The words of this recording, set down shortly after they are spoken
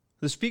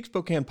The Speak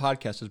Spokane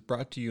podcast is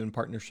brought to you in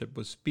partnership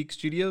with Speak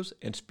Studios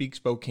and Speak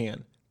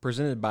Spokane,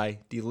 presented by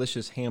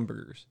Delicious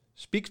Hamburgers.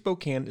 Speak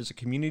Spokane is a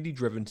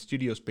community-driven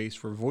studio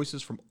space where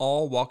voices from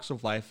all walks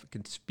of life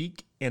can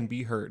speak and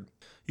be heard.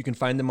 You can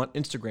find them on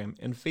Instagram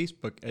and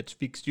Facebook at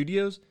Speak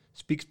Studios,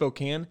 Speak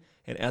Spokane,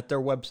 and at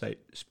their website,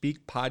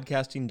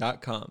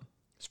 speakpodcasting.com.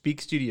 Speak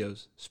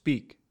Studios,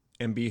 speak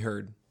and be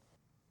heard.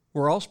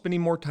 We're all spending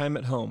more time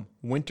at home.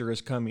 Winter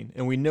is coming,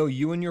 and we know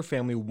you and your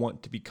family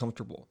want to be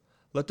comfortable.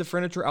 Let the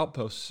Furniture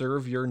Outpost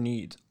serve your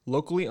needs.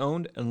 Locally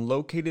owned and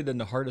located in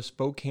the heart of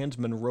Spokane's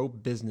Monroe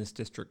Business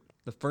District,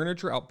 the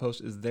Furniture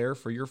Outpost is there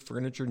for your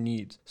furniture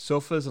needs.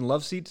 Sofas and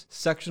love seats,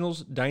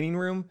 sectionals, dining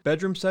room,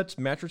 bedroom sets,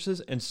 mattresses,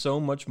 and so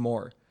much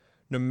more.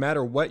 No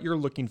matter what you're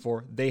looking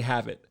for, they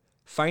have it.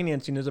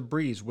 Financing is a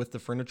breeze with the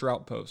Furniture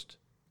Outpost.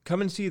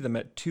 Come and see them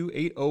at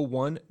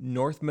 2801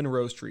 North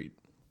Monroe Street.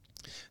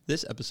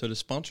 This episode is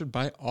sponsored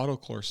by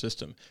Autochlor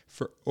System.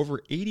 For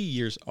over 80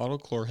 years,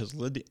 Autochlor has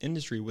led the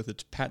industry with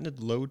its patented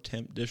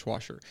low-temp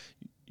dishwasher.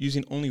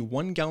 Using only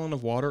 1 gallon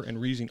of water and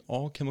reusing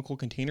all chemical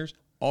containers,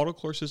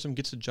 Autochlor System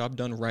gets the job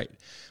done right.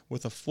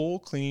 With a full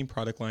cleaning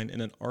product line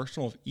and an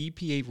arsenal of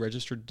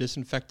EPA-registered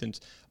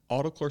disinfectants,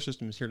 Autochlor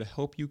System is here to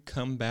help you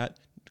combat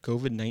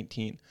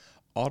COVID-19.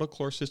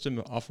 Autochlor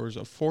System offers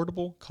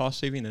affordable,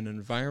 cost-saving, and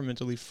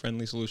environmentally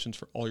friendly solutions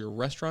for all your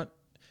restaurant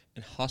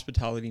and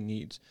hospitality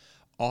needs.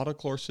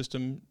 Autochlor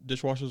System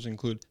dishwashers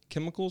include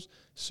chemicals,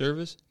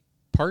 service,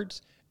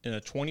 parts, and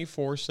a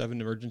 24/7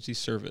 emergency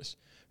service.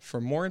 For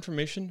more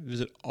information,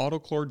 visit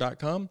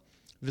autochlor.com,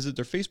 visit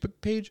their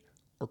Facebook page,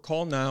 or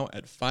call now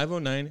at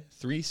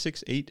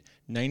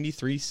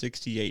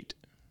 509-368-9368.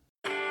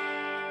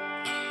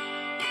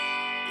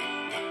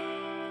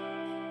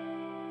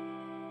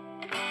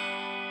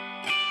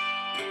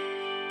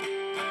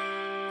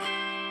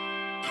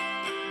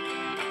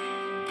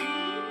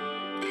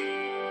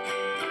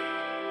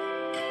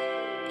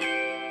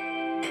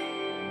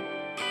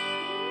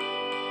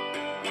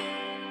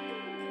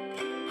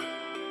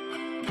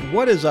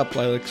 What is up,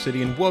 Lilac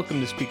City, and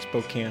welcome to Speak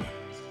Spokane.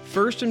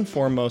 First and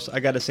foremost, I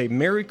got to say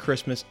Merry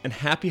Christmas and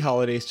Happy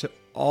Holidays to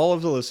all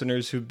of the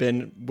listeners who've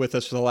been with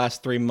us for the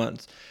last 3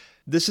 months.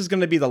 This is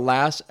going to be the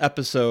last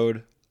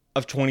episode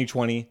of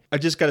 2020. I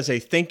just got to say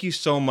thank you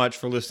so much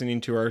for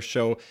listening to our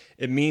show.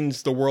 It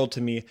means the world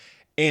to me.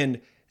 And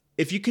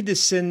if you could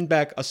just send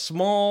back a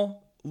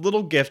small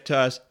little gift to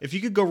us, if you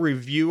could go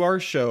review our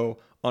show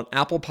on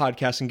Apple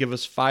Podcasts and give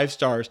us 5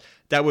 stars,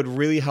 that would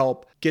really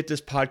help get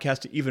this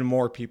podcast to even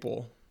more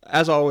people.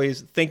 As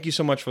always, thank you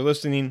so much for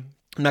listening.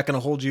 I'm not going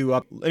to hold you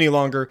up any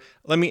longer.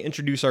 Let me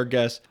introduce our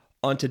guest.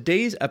 On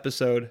today's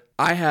episode,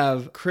 I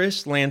have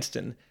Chris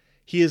Lanston.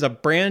 He is a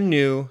brand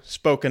new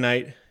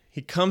Spokanite.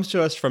 He comes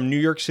to us from New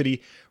York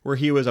City, where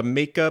he was a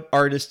makeup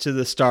artist to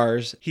the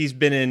stars. He's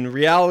been in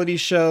reality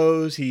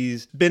shows.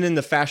 He's been in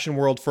the fashion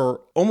world for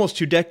almost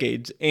 2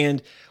 decades.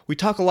 And we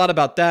talk a lot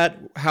about that,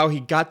 how he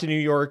got to New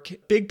York.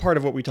 Big part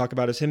of what we talk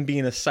about is him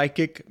being a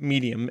psychic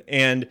medium.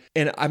 And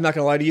I'm not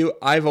going to lie to you,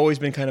 I've always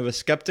been kind of a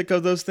skeptic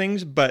of those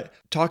things. But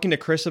talking to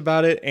Chris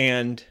about it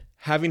and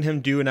having him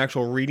do an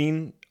actual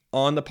reading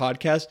on the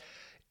podcast,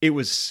 it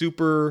was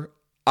super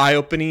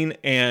eye-opening,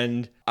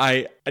 and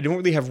I don't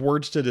really have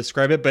words to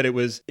describe it, but it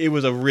was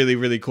a really,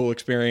 really cool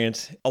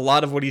experience. A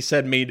lot of what he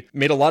said made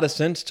a lot of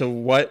sense to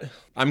what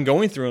I'm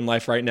going through in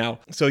life right now.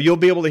 So you'll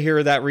be able to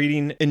hear that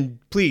reading, and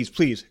please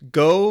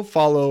go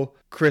follow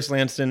Chris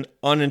Lanston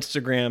on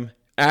Instagram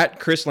at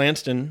Chris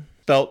Lanston,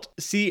 spelt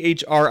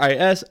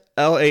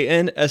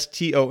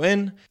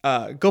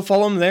ChrisLanston. Go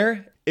follow him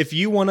there. If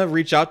you want to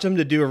reach out to him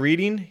to do a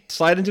reading,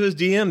 slide into his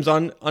DMs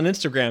on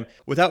Instagram.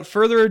 Without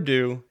further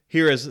ado,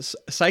 here is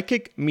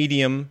psychic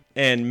medium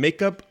and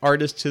makeup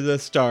artist to the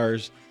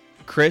stars,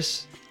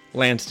 Chris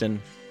Lanston.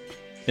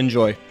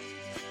 Enjoy.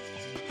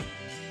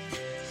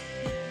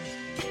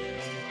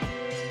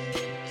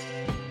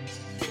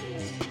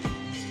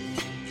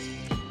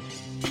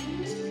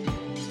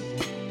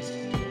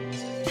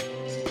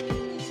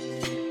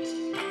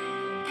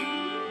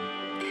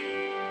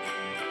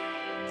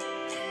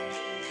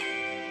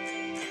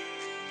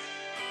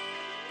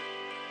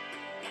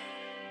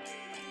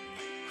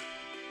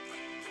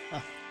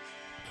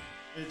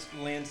 It's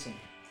Lanston.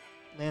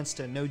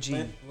 Lanston, no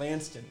G.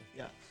 Lanston,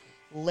 yeah.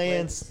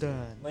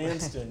 Lanston.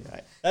 Lanston.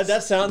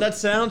 That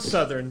sounds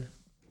southern.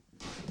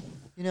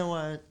 You know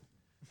what?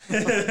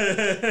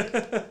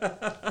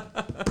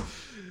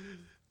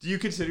 Do you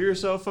consider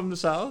yourself from the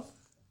South?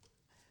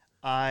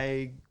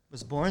 I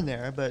was born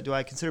there, but do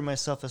I consider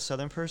myself a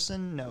Southern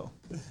person? No.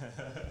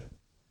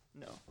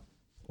 No.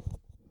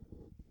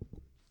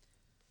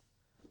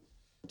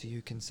 Do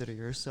you consider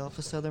yourself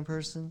a Southern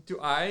person?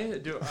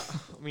 I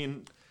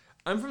mean,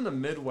 I'm from the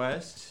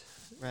Midwest.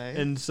 Right.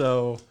 And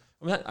so,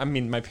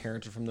 my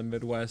parents are from the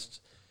Midwest.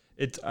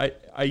 I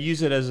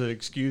use it as an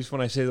excuse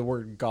when I say the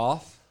word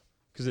golf,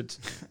 because it's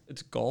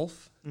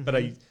golf, mm-hmm. But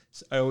I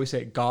always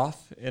say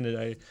golf,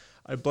 and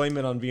I blame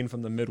it on being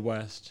from the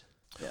Midwest.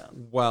 Yeah.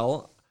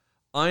 Well,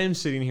 I am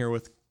sitting here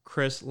with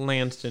Chris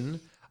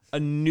Lanston, a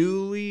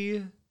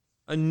new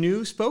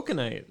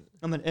Spokanite.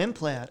 I'm an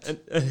implant.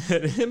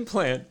 An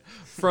implant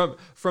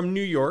from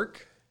New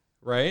York,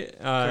 right?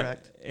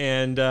 Correct.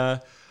 And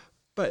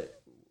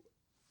but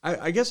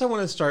I guess I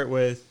want to start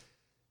with,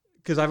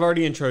 because I've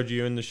already introed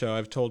you in the show.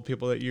 I've told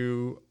people that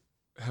you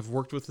have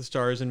worked with the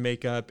stars in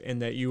makeup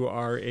and that you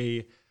are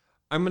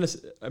I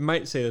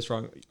might say this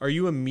wrong. Are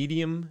you a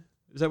medium?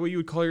 Is that what you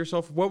would call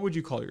yourself? What would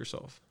you call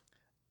yourself?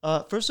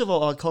 First of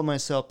all, I'll call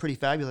myself pretty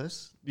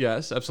fabulous.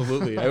 Yes,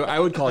 absolutely. I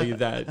would call you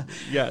that.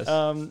 Yes.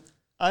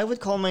 I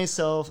would call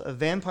myself a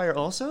vampire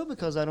also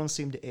because I don't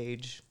seem to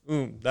age.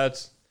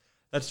 That's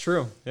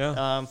true.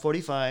 Yeah.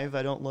 45.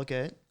 I don't look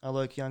it. I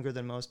look younger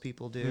than most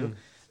people do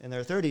in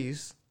their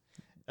 30s.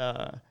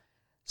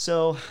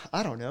 So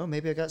I don't know.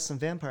 Maybe I got some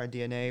vampire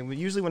DNA.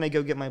 Usually when I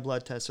go get my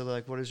blood test, they're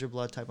like, "What is your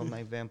blood type?" I'm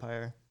like,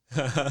 "Vampire."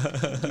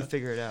 You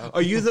figure it out.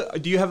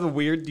 Do you have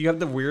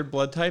the weird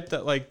blood type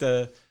that like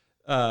the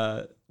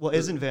well,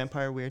 isn't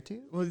vampire weird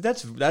too? Well,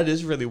 that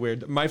is really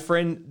weird. My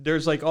friend,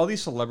 there's like all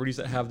these celebrities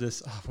that have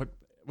this.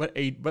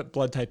 What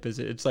blood type is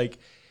it? It's like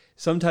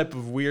some type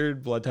of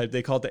weird blood type.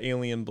 They call it the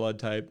alien blood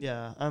type.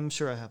 Yeah, I'm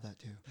sure I have that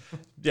too.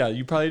 Yeah,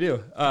 you probably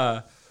do.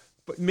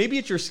 But maybe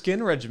it's your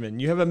skin regimen.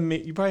 You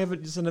probably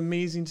have just an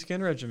amazing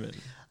skin regimen.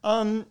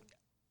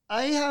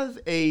 I have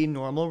a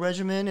normal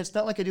regimen. It's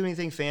not like I do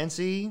anything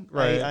fancy.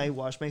 Right. I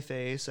wash my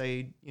face.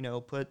 I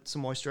put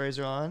some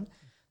moisturizer on,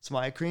 some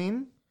eye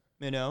cream,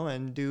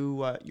 and do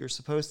what you're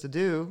supposed to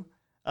do.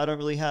 I don't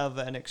really have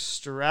an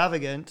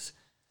extravagant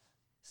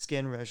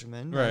skin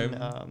regimen. Right.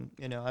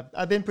 And,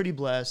 I've been pretty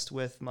blessed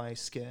with my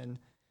skin.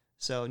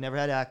 So never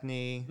had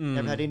acne,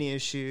 never had any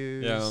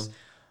issues. Yeah.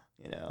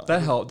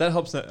 That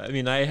helps. I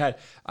mean,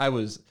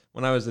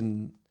 when I was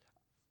in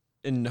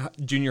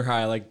junior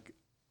high, like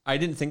I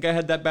didn't think I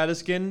had that bad of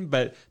skin,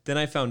 but then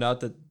I found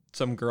out that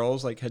some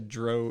girls like had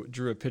drew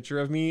a picture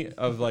of me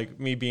of like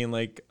me being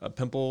like a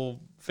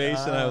pimple face,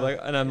 and I was like,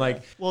 and I'm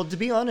like, well, to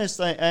be honest,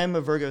 I am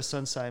a Virgo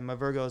sun sign. My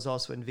Virgo is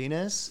also in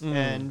Venus,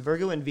 and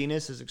Virgo and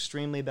Venus is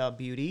extremely about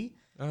beauty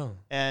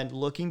and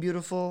looking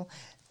beautiful,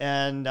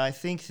 and I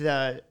think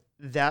that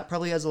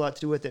probably has a lot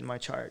to do with it in my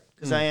chart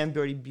because I am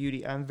very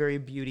beauty. I'm very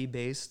beauty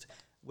based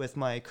with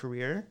my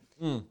career.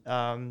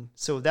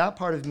 So that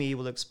part of me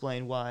will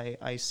explain why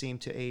I seem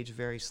to age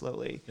very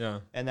slowly.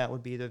 Yeah. And that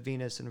would be the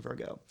Venus and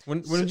Virgo.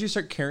 When did you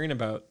start caring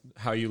about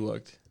how you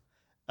looked?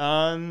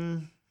 I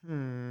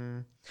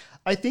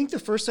think the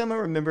first time I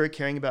remember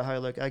caring about how I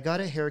look, I got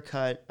a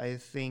haircut, I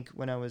think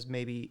when I was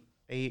maybe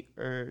 8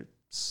 or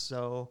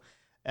so.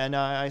 And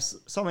I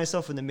saw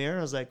myself in the mirror.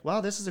 I was like,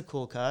 wow, this is a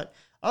cool cut.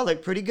 I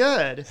look pretty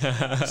good.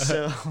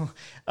 So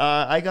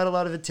I got a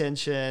lot of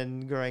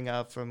attention growing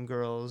up from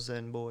girls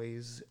and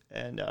boys,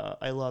 and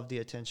I loved the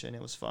attention.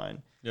 It was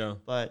fun. Yeah.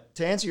 But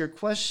to answer your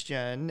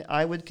question,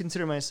 I would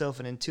consider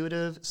myself an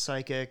intuitive,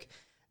 psychic.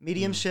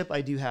 Mediumship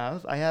I do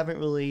have. I haven't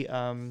really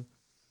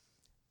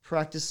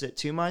practiced it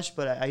too much,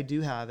 but I do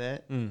have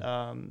it.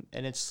 And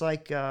it's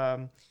like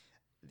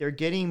they're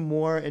getting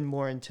more and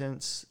more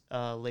intense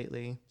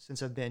lately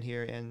since I've been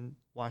here in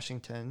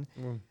Washington.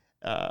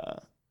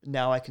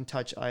 Now I can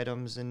touch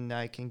items and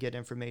I can get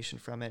information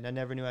from it. And I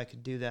never knew I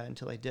could do that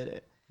until I did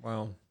it.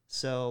 Wow.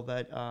 So,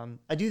 but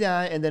I do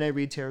that, and then I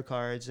read tarot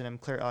cards, and I'm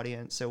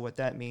clairaudient. So what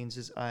that means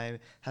is I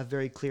have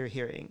very clear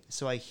hearing.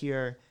 So I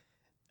hear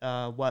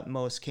what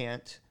most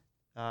can't.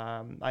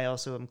 I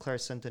also am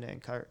clairsentient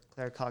and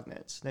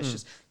claircognate. That's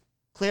just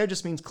clair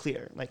just means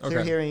clear, like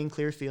clear hearing,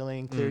 clear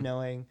feeling, clear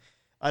knowing.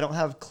 I don't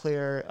have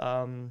clear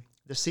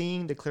the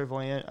seeing, the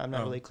clairvoyant. I'm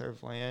not really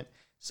clairvoyant.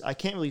 So I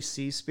can't really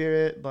see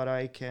spirit, but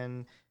I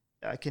can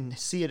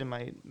see it in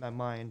my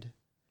mind,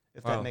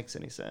 if that makes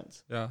any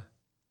sense. Yeah.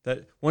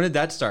 When did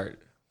that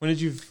start? When did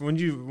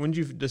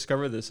you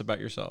discover this about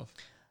yourself?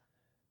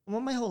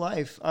 Well, my whole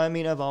life. I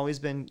mean, I've always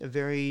been a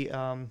very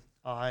odd.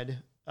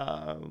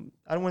 I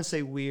don't want to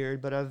say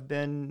weird, but I've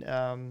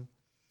been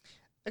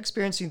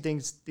experiencing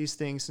these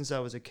things since I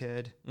was a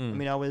kid. I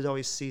mean, I would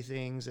always see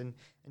things and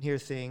hear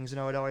things, and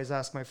I would always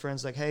ask my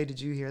friends like, "Hey, did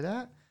you hear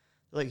that?"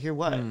 They're like, "Hear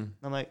what?" I'm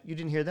like, "You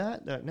didn't hear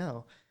that?" They're like,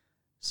 "No."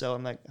 So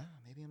I'm like,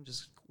 maybe I'm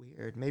just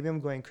weird. Maybe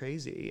I'm going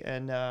crazy,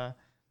 and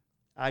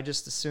I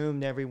just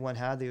assumed everyone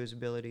had those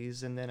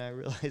abilities, and then I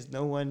realized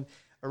no one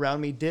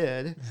around me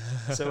did.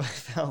 So I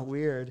felt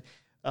weird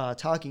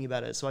talking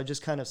about it. So I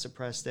just kind of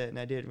suppressed it, and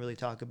I didn't really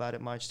talk about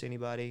it much to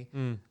anybody.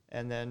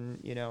 And then,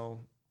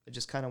 I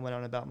just kind of went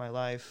on about my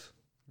life.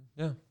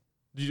 Yeah.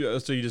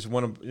 So you just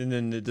want to, and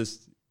then it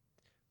just,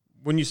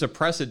 when you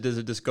suppress it, does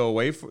it just go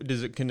away?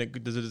 Does it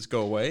just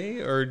go away,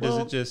 or does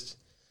it just?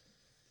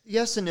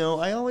 Yes and no.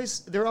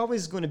 They're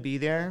always going to be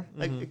there.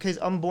 Like, because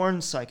I'm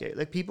born psychic.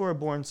 Like, people are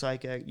born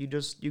psychic. You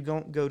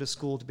don't go to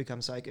school to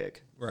become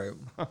psychic. Right.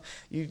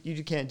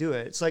 You can't do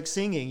it. It's like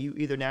singing. You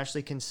either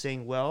naturally can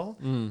sing well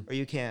or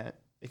you can't.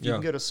 If you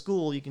can go to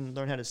school, you can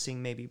learn how to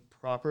sing maybe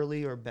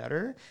properly or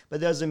better,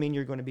 but that doesn't mean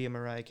you're going to be a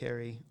Mariah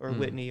Carey or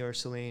Whitney or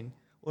Celine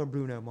or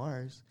Bruno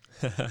Mars.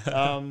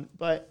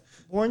 But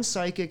born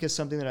psychic is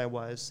something that I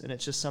was, and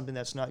it's just something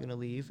that's not going to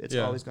leave. It's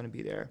always going to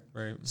be there.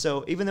 Right.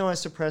 So even though I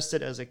suppressed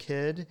it as a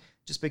kid,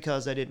 just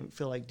because I didn't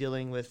feel like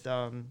dealing with,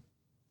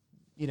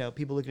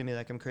 people looking at me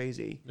like I'm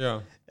crazy.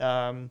 Yeah.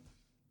 I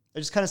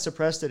just kind of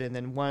suppressed it. And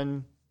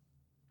then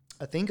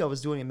I think I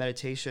was doing a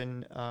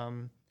meditation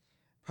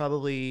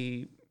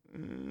probably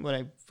when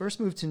I first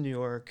moved to New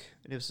York,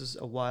 and this was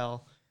a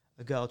while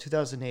ago,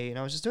 2008, and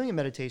I was just doing a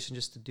meditation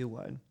just to do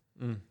one.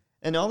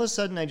 And all of a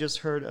sudden, I just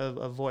heard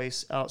a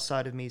voice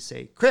outside of me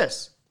say,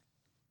 "Chris."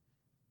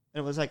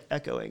 And it was like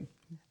echoing.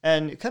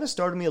 And it kind of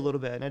startled me a little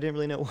bit, and I didn't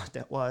really know what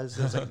that was.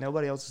 It was like,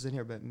 nobody else is in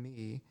here but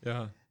me.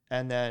 Yeah.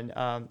 And then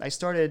I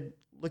started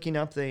looking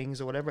up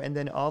things or whatever, and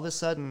then all of a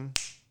sudden,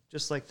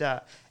 just like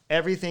that,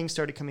 everything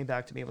started coming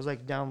back to me. It was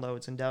like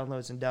downloads and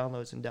downloads and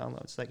downloads and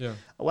downloads. Like,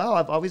 wow,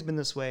 I've always been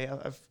this way.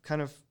 I've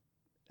kind of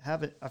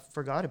I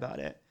forgot about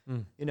it,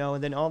 and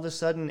then all of a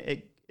sudden,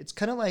 it's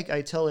kind of like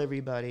I tell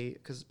everybody,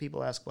 because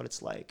people ask what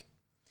it's like.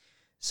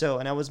 So,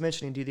 and I was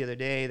mentioning to you the other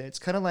day that it's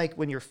kind of like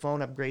when your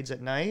phone upgrades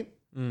at night,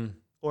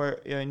 or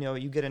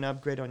you get an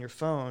upgrade on your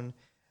phone,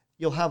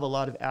 you'll have a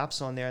lot of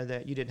apps on there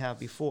that you didn't have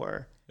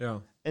before. Yeah.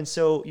 And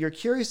so you're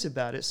curious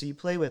about it, so you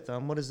play with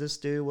them. What does this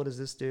do? What does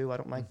this do? I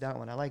don't like that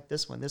one. I like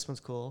this one. This one's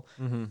cool.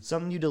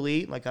 Some you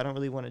delete, like I don't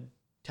really want to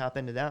tap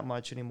into that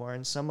much anymore.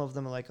 And some of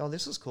them are like, oh,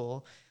 this is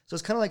cool. So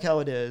it's kind of like how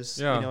it is.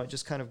 Yeah. It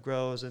just kind of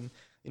grows. And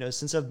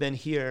since I've been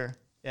here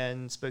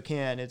in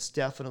Spokane, it's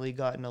definitely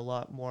gotten a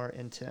lot more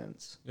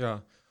intense. Yeah.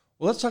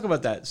 Well, let's talk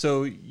about that.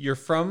 So you're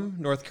from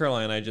North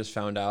Carolina, I just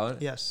found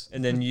out. Yes.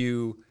 And then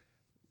you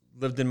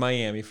lived in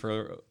Miami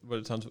for what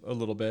it sounds a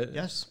little bit.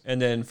 Yes.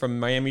 And then from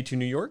Miami to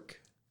New York?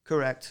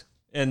 Correct.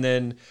 And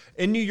then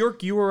in New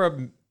York, you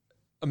were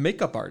a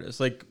makeup artist,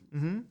 like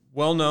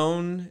well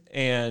known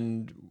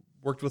and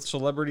worked with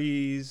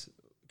celebrities.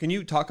 Can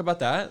you talk about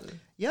that?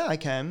 Yeah, I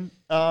can.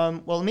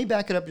 Well, let me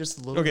back it up just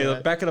a little bit.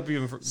 Okay, back it up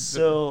even further.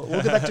 So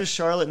we'll go back to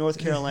Charlotte, North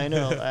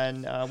Carolina.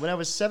 And when I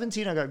was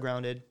 17, I got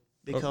grounded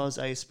because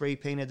I spray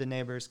painted the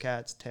neighbor's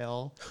cat's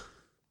tail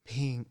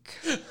pink.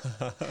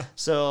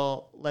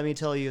 So let me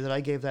tell you that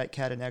I gave that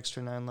cat an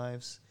extra 9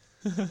 lives.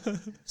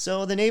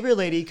 So the neighbor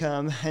lady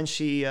come, and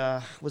she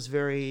was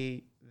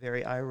very,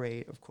 very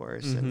irate, of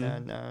course. And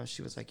then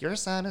she was like, "Your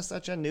son is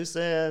such a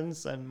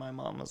nuisance." And my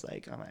mom was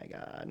like, "Oh my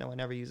God, no one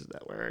ever uses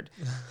that word."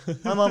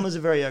 My mom was a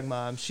very young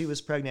mom. She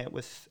was pregnant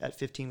at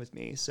 15 with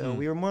me. So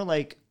we were more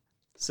like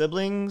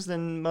siblings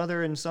than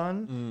mother and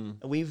son.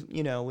 We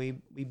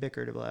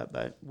bickered a lot,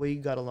 but we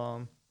got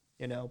along,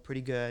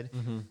 pretty good.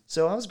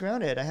 So I was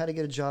grounded. I had to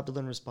get a job to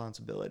learn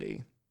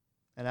responsibility.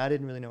 And I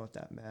didn't really know what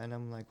that meant.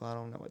 I'm like, well, I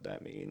don't know what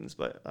that means,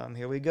 but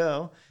here we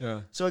go.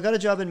 Yeah. So I got a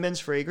job in men's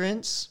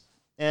fragrance,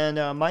 and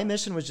my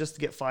mission was just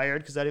to get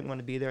fired because I didn't want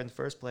to be there in the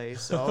first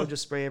place. So I would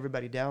just spray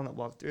everybody down that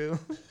walked through.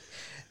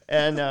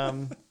 And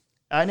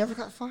I never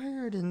got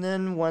fired. And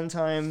then one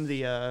time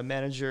the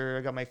manager,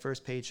 I got my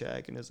first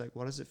paycheck, and it was like,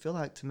 what does it feel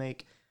like to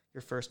make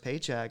your first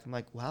paycheck? I'm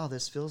like, wow,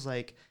 this feels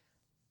like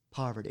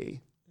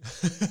poverty.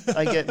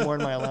 I get more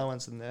in my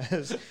allowance than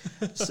this.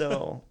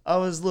 So I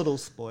was a little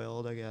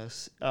spoiled, I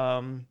guess.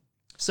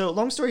 So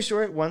long story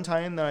short, one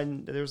time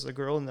there was a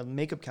girl in the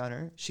makeup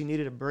counter. She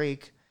needed a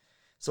break.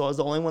 So I was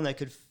the only one that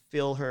could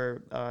fill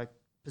her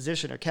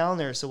position or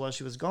calendar. So while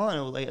she was gone,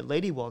 a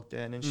lady walked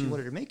in, and she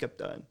wanted her makeup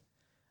done.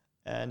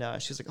 And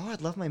she was like, "Oh,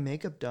 I'd love my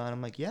makeup done."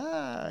 I'm like,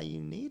 "Yeah, you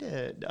need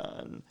it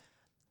done.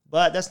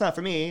 But that's not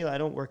for me. I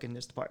don't work in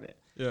this department."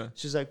 Yeah.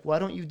 She's like, "Why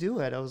don't you do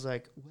it?" I was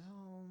like,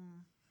 "Well,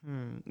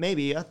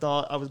 maybe." I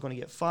thought I was going to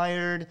get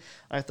fired.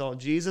 I thought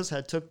Jesus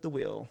had took the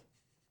wheel.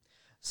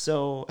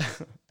 So,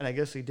 and I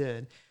guess he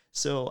did.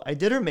 So I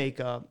did her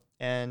makeup,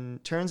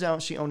 and turns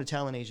out she owned a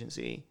talent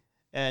agency,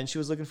 and she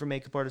was looking for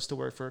makeup artists to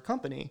work for her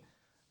company.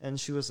 And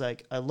she was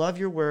like, "I love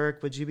your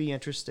work. Would you be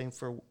interested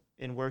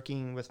in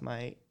working with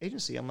my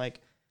agency?" I'm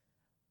like,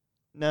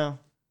 "No,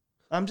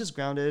 I'm just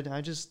grounded.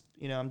 I'm just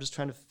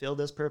trying to fill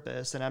this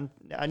purpose, and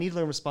I need to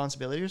learn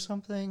responsibility or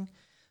something."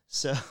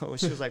 So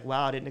she was like,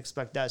 "Wow, I didn't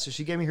expect that." So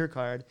she gave me her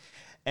card.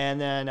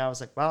 And then I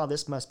was like, "Wow,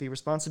 this must be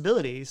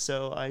responsibility."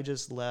 So I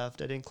just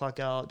left. I didn't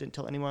clock out, didn't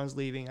tell anyone I was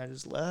leaving. I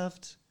just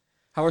left.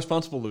 How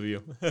responsible of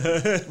you.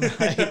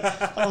 Right.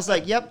 I was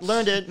like, "Yep,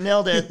 learned it,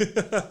 nailed it,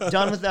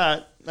 done with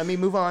that. Let me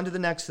move on to the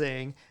next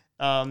thing."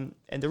 And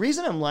the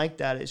reason I'm like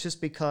that is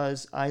just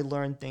because I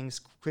learn things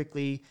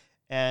quickly,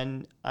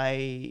 and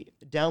I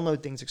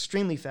download things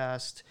extremely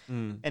fast,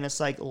 and it's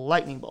like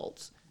lightning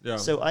bolts. Yeah.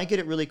 So I get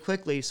it really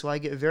quickly. So I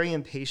get very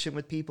impatient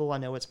with people. I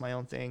know it's my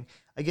own thing.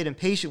 I get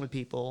impatient with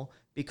people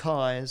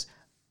because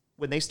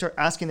when they start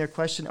asking their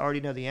question, I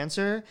already know the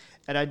answer,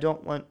 and I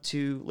don't want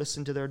to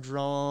listen to their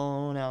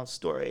drawn out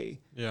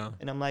story. Yeah.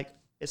 And I'm like,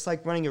 it's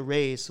like running a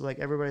race. So like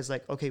everybody's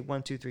like, "Okay,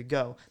 1, 2, 3,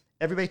 go."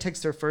 Everybody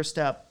takes their first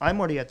step. I'm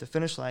already at the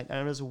finish line, and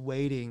I'm just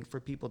waiting for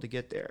people to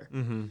get there.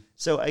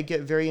 So I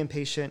get very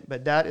impatient,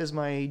 but that is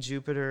my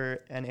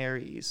Jupiter and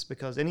Aries,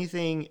 because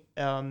anything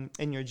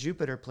in your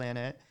Jupiter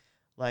planet,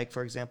 like,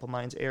 for example,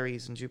 mine's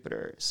Aries and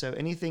Jupiter. So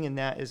anything in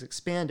that is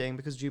expanding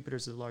because Jupiter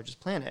is the largest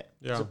planet.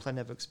 Yeah. It's a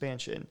planet of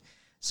expansion.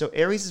 So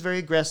Aries is very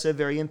aggressive,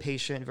 very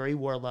impatient, very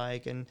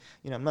warlike. And,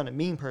 I'm not a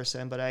mean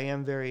person, but I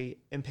am very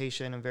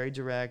impatient. I'm very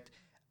direct.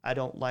 I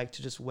don't like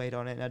to just wait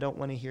on it. And I don't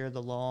want to hear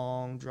the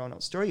long,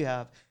 drawn-out story you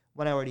have.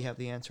 when I already have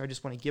the answer. I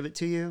just want to give it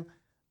to you.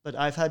 But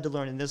I've had to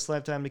learn in this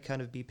lifetime to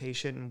kind of be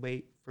patient and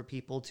wait for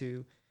people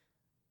to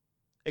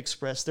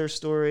express their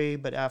story.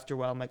 But after a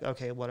while, I'm like,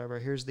 okay, whatever.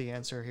 Here's the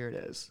answer. Here it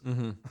is.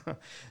 Mm-hmm.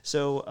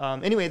 So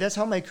anyway, that's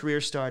how my career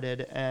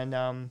started. And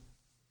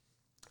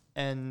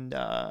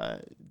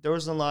there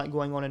was a lot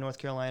going on in North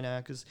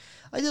Carolina because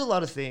I did a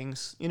lot of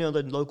things, you know,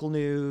 the local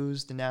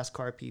news, the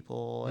NASCAR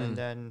people. And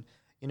then,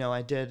 you know,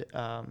 I got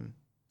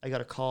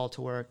a call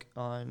to work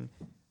on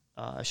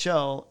a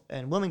show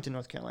in Wilmington,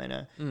 North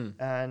Carolina.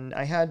 And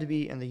I had to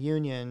be in the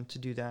union to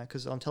do that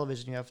because on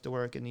television you have to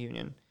work in the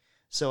union.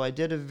 So I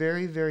did a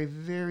very, very,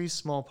 very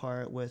small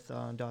part with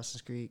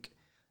Dawson's Creek.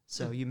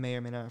 So you may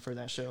or may not have heard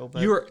that show.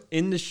 But You were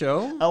in the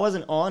show? I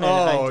wasn't on it.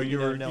 Oh, I you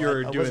were I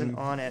doing, wasn't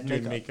on it.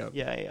 doing makeup.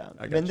 Yeah.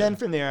 Gotcha. And then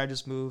from there, I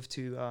just moved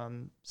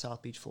to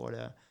South Beach,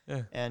 Florida.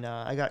 Yeah. And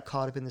I got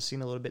caught up in the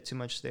scene a little bit too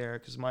much there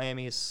because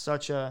Miami is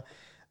such a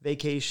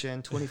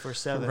vacation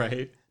 24/7.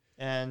 Right.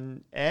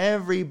 And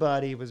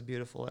everybody was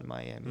beautiful in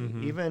Miami.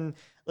 Mm-hmm.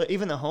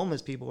 Even the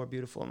homeless people were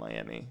beautiful in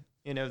Miami.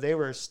 You know, they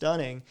were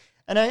stunning.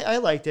 And I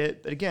liked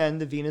it. But again,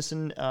 the Venus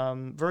and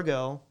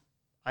Virgo,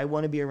 I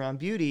want to be around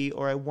beauty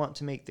or I want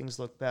to make things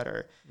look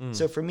better.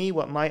 So for me,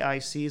 what my eye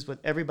sees with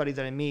everybody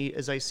that I meet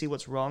is I see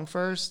what's wrong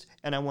first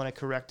and I want to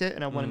correct it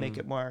and I want to make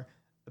it more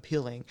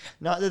appealing.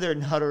 Not that they're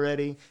not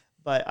already,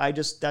 but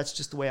that's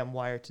just the way I'm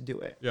wired to do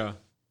it. Yeah.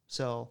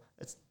 So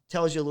it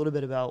tells you a little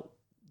bit about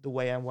the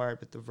way I'm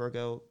wired with the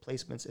Virgo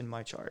placements in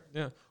my chart.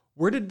 Yeah.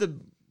 Where did the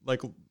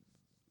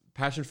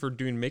passion for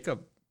doing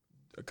makeup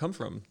come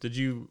from? Did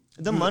you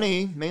The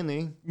money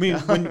mainly? I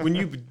mean, when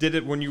you did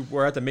it, when you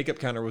were at the makeup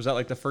counter, was that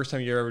like the first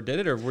time you ever did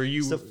it, or were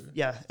you?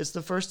 It's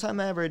the first time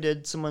I ever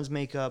did someone's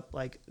makeup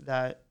like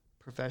that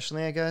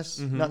professionally, I guess.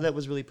 Not that it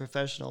was really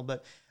professional,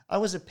 but I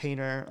was a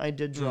painter. I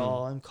did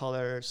draw and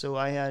color, so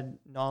I had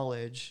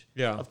knowledge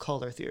of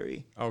color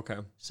theory. Okay.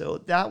 So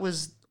that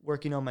was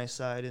working on my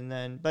side.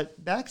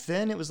 But back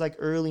then it was like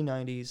early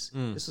 90s.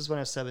 This was when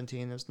I was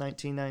 17. It was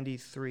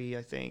 1993,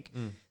 I think.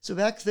 So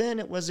back then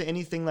it wasn't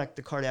anything like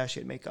the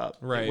Kardashian makeup.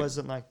 Right. It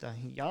wasn't like the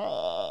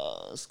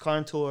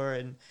contour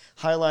and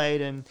highlight,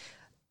 and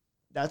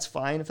that's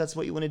fine if that's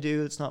what you want to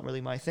do. It's not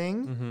really my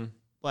thing.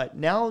 But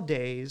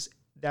nowadays,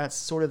 that's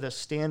sort of the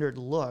standard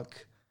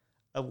look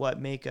of what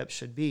makeup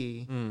should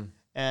be.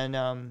 And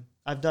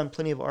I've done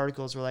plenty of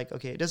articles where like,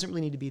 okay, it doesn't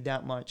really need to be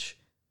that much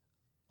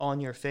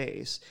on your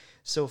face.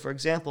 So for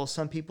example,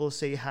 some people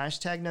say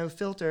 #no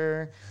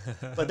filter,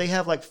 but they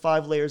have like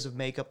 5 layers of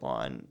makeup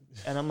on.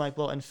 And I'm like,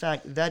 well, in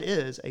fact, that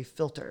is a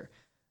filter.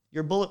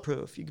 You're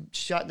bulletproof. You get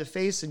shot in the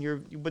face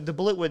and but the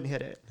bullet wouldn't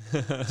hit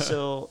it.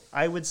 So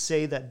I would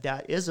say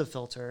that is a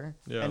filter.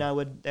 Yeah. And I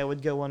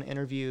would go on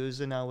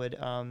interviews and I would,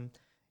 I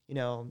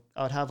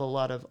would have a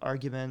lot of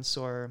arguments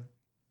or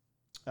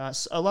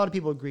a lot of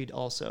people agreed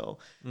also.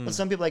 But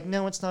some people are like,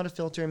 no, it's not a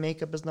filter.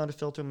 Makeup is not a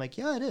filter. I'm like,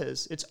 yeah, it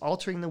is. It's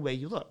altering the way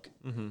you look.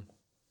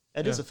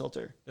 It is a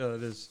filter. Yeah,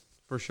 it is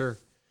for sure.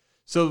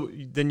 So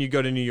then you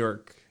go to New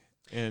York,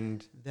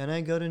 and then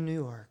I go to New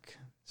York.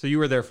 So you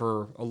were there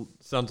for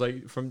sounds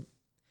like from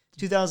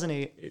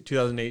 2008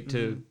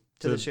 to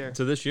this year.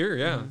 To this year,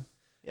 yeah.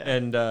 Yeah.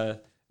 And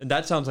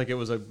that sounds like it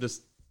was an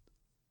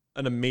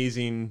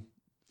amazing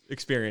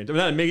experience.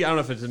 I mean, I don't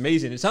know if it's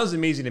amazing. It sounds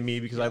amazing to me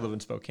because I live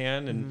in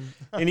Spokane, and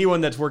anyone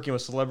that's working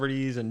with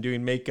celebrities and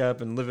doing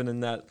makeup and living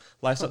in that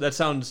lifestyle, it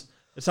sounds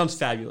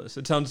fabulous.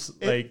 It sounds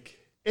like.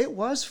 It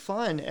was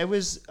fun. It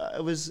was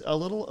a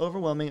little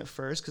overwhelming at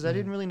first because I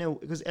didn't really know,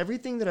 because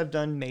everything that I've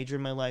done major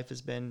in my life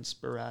has been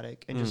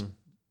sporadic and just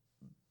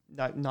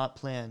not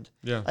planned.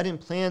 Yeah. I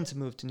didn't plan to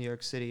move to New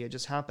York City. It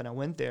just happened. I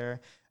went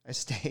there. I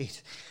stayed.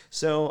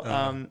 So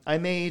I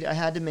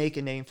had to make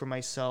a name for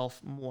myself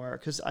more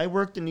because I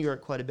worked in New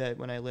York quite a bit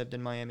when I lived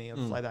in Miami. I'd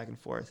fly back and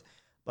forth.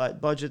 But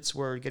budgets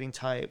were getting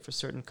tight for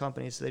certain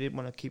companies, so they didn't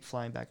want to keep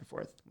flying back and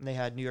forth. And they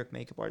had New York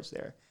makeup artists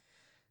there.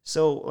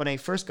 So when I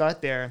first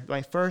got there,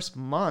 my first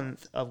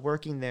month of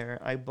working there,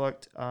 I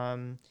booked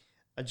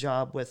a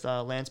job with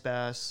Lance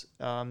Bass,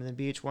 and then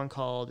VH1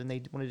 called, and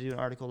they wanted to do an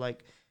article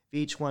like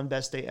VH1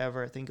 Best Day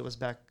Ever. I think it was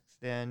back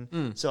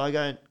then. So I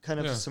got kind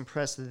of some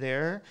press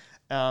there,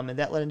 and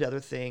that led into other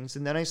things.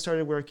 And then I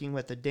started working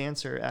with the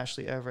dancer,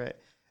 Ashley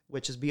Everett,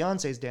 which is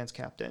Beyonce's dance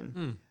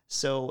captain.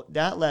 So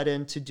that led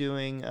into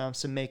doing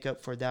some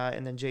makeup for that,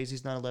 and then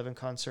Jay-Z's 9/11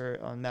 concert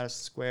on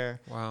Madison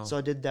Square. Wow. So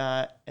I did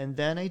that, and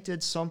then I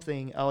did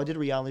something. I did a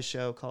reality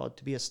show called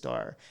To Be a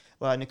Star.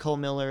 Well, Nicole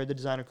Miller, the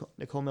designer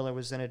Nicole Miller,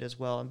 was in it as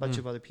well, and a bunch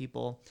of other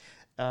people.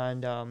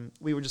 And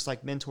we were just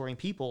like mentoring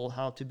people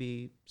how to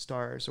be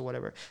stars or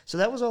whatever. So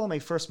that was all in my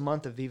first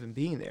month of even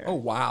being there. Oh,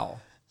 wow.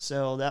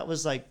 So that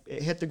was like,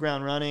 it hit the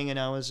ground running, and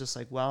I was just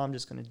like, well, I'm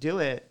just going to do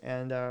it.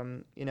 And,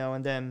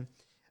 and then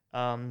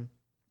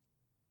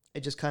it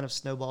just kind of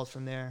snowballed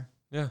from there.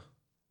 Yeah.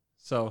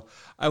 So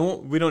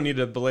we don't need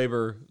to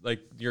belabor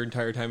like your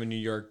entire time in New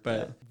York,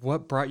 but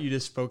what brought you to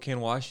Spokane,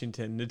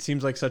 Washington? It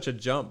seems like such a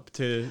jump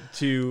to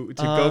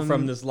go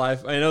from this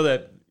life. I know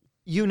that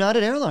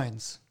United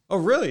Airlines. Oh,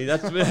 really?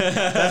 That's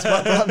That's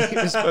what brought me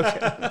to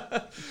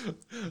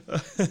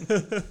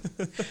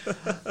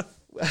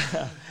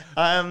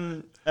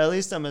Spokane. At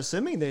least I'm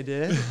assuming they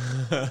did.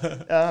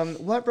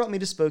 What brought me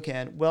to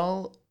Spokane?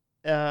 Well,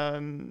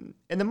 in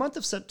the month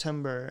of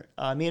September,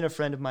 me and a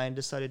friend of mine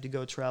decided to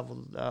go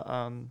travel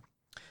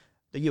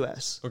the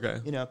U.S. Okay.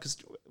 Because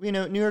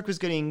New York was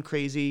getting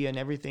crazy and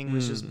everything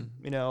was just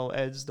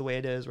as the way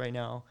it is right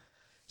now.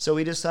 So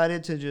we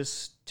decided to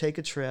just take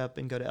a trip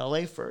and go to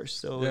L.A.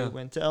 first. So we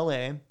went to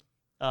L.A.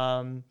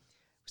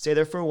 Stay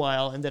there for a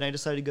while, and then I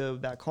decided to go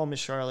back home to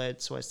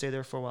Charlotte. So I stayed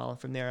there for a while, and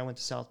from there I went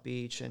to South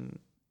Beach and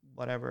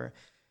whatever.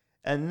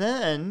 And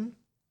then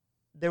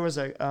there was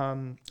a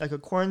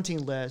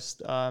quarantine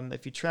list.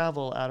 If you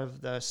travel out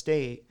of the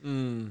state,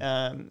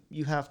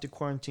 you have to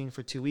quarantine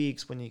for 2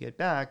 weeks when you get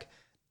back.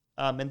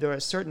 And there are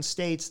certain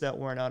states that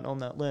were not on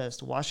that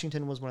list.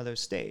 Washington was one of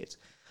those states.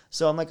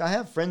 So I'm like, I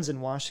have friends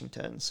in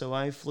Washington. So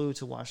I flew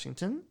to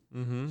Washington,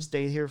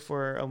 stayed here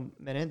for a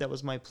minute. That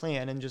was my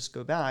plan, and just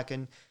go back.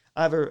 And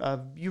I have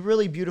a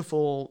really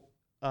beautiful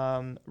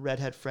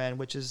redhead friend,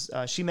 which is,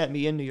 she met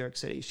me in New York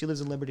City. She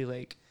lives in Liberty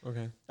Lake.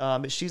 Okay.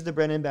 But she's the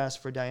brand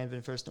ambassador for Diane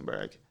van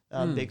Furstenberg,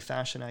 big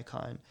fashion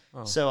icon.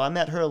 Oh. So I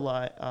met her a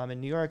lot in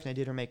New York, and I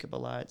did her makeup a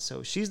lot.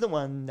 So she's the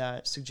one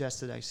that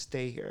suggested I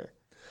stay here.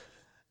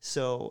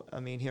 So,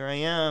 here I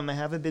am. I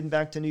haven't been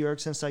back to New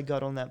York since I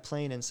got on that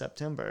plane in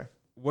September.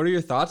 What are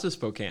your thoughts of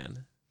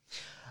Spokane?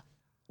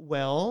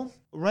 Well,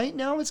 right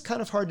now it's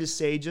kind of hard to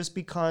say just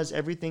because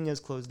everything is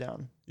closed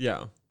down.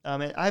 Yeah.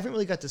 And I haven't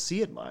really got to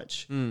see it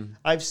much.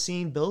 I've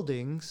seen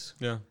buildings.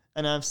 Yeah.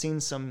 And I've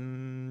seen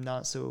some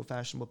not so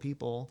fashionable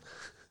people,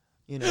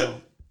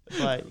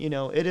 but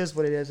it is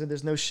what it is. And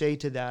there's no shade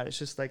to that. It's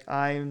just like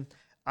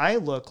I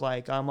look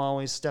like I'm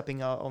always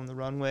stepping out on the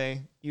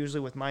runway, usually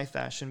with my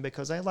fashion,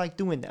 because I like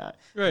doing that.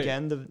 Right.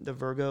 Again, the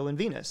Virgo and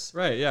Venus.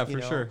 Right, yeah, for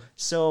sure.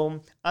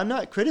 So I'm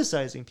not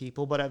criticizing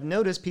people, but I've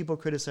noticed people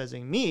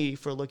criticizing me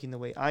for looking the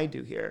way I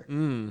do here.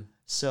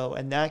 So,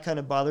 and that kind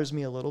of bothers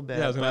me a little bit.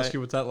 Yeah, I was going to ask you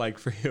what's that like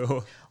for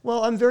you?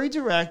 Well, I'm very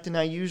direct, and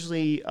I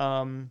usually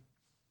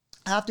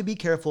have to be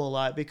careful a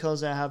lot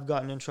because I have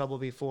gotten in trouble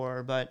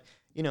before. But,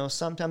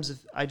 sometimes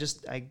if I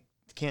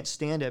can't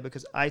stand it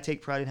because I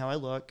take pride in how I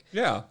look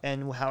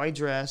and how I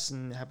dress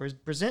and how I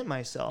present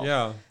myself.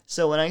 Yeah.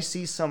 So when I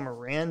see some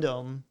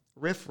random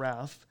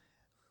riffraff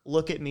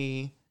look at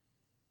me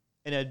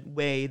in a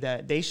way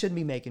that they shouldn't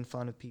be making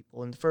fun of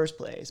people in the first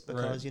place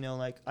because,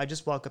 I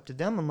just walk up to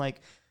them. I'm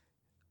like,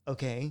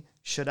 okay,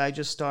 should I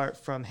just start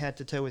from head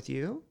to toe with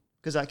you?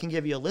 Because I can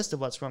give you a list of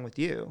what's wrong with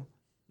you.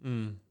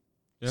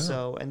 Yeah.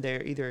 So, and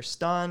they're either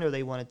stunned or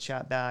they want to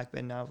chat back,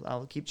 and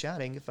I'll keep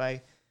chatting if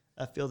I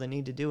feel the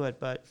need to do it.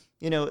 But,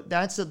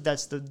 that's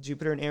the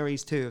Jupiter and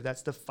Aries too.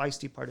 That's the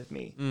feisty part of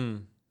me.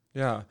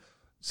 Yeah.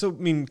 So,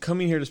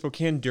 coming here to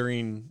Spokane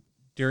during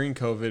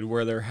COVID,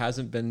 where there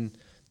hasn't been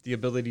the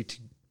ability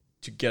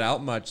to get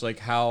out much,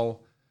 how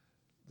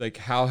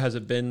has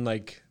it been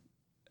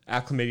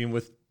acclimating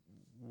with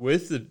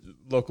the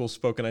local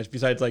Spokaneites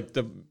besides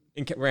the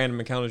random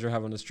encounters you're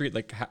having on the street?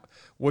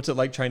 What's it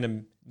like trying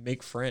to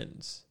make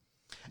friends?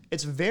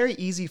 It's very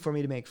easy for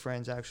me to make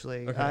friends,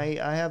 actually. Okay.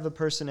 I have a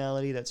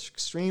personality that's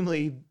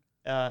extremely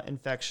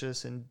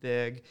infectious and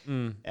big,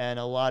 and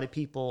a lot of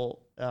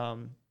people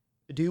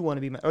do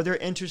want to be or they're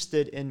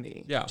interested in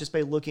me just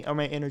by looking at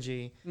my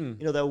energy.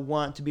 They'll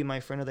want to be my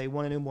friend, or they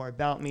want to know more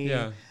about me,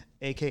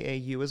 aka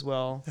you as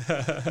well.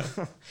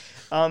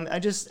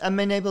 I'm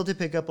able to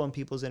pick up on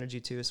people's energy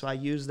too, so I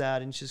use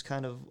that and just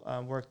kind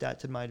of work that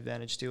to my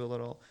advantage too a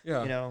little.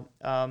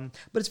 But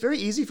it's very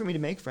easy for me to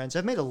make friends.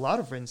 I've made a lot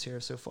of friends here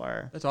so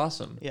far. That's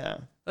awesome. Yeah,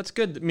 that's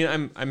good.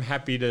 I'm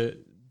happy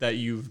that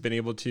you've been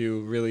able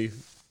to really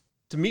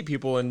to meet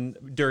people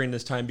during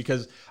this time,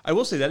 because I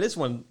will say that is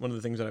one of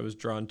the things that I was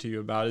drawn to you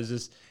about is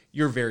this: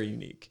 you're very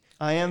unique.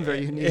 I am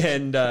very unique.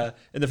 And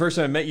the first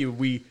time I met you,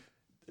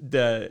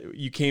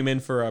 you came in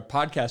for a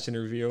podcast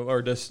interview,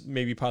 or just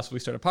maybe possibly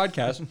start a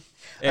podcast.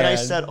 and I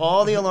set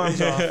all the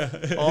alarms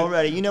off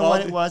already. You know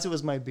what it was? It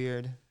was my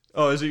beard.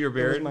 Oh, is it your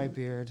beard? It was my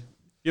beard.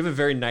 You have a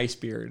very nice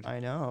beard. I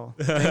know.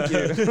 Thank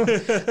you.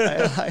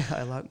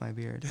 I like my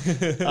beard.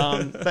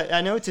 But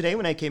I know today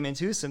when I came in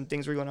too, some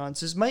things were going on.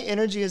 So my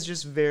energy is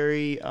just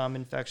very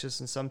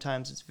infectious, and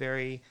sometimes it's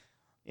very,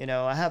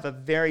 I have a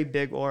very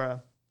big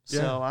aura.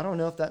 So I don't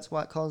know if that's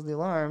what caused the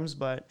alarms,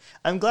 but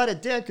I'm glad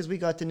it did because we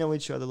got to know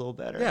each other a little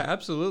better. Yeah,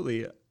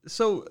 absolutely.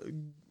 So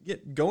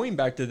going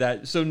back to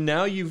that, so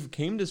now you've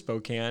came to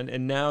Spokane,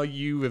 and now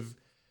you've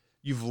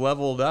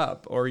leveled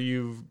up, or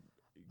you've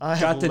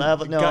got the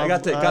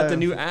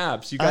new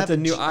apps. You got the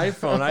new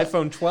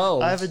iPhone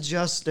 12. I've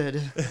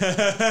adjusted.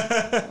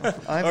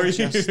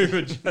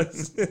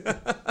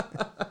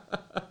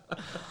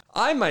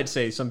 I might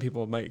say some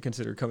people might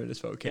consider coming to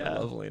Spokane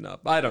leveling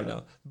up. I don't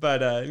know.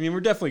 But, we're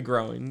definitely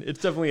growing.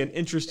 It's definitely an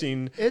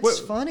interesting... It's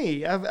funny.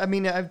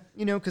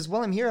 Because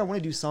while I'm here, I want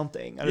to do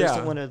something. I just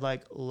don't want to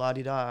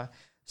la-di-da.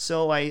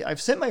 So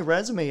I've sent my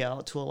resume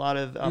out to a lot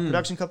of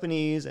production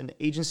companies and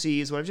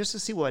agencies, whatever, just to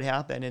see what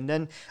happened. And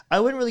then I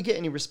wouldn't really get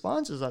any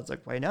responses. I was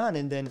like, why not?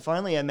 And then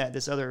finally I met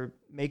this other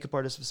makeup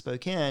artist from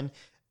Spokane,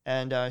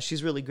 and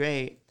she's really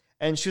great.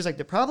 And she was like,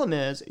 the problem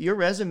is your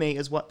resume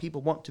is what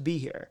people want to be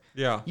here.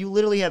 Yeah. You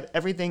literally have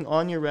everything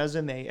on your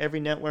resume, every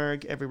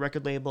network, every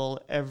record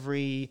label,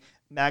 every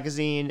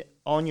magazine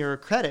on your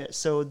credit.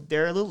 So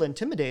they're a little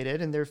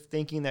intimidated, and they're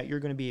thinking that you're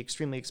going to be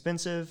extremely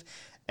expensive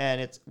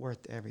and it's worth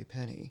every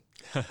penny.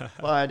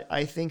 But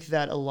I think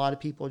that a lot of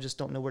people just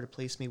don't know where to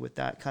place me with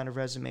that kind of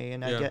resume.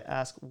 And I get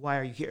asked, why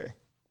are you here?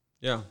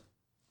 Yeah,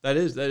 that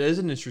is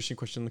an interesting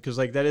question, because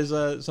like that is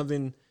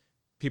something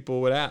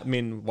people would ask. I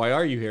mean, why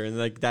are you here? And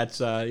like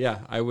that's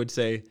I would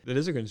say that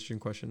is a good interesting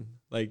question.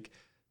 Like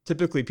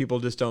typically people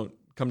just don't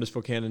come to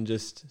Spokane and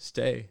just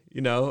stay,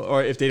 you know,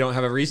 or if they don't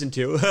have a reason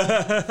to.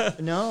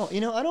 No, you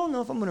know, I don't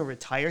know if I'm going to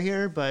retire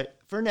here, but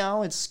for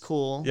now it's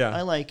cool. Yeah,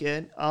 I like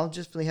it. I'll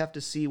just really have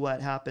to see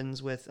what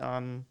happens with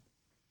the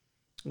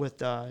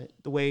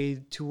way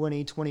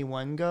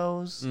 2021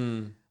 goes.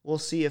 We'll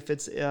see if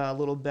it's a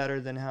little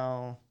better than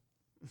how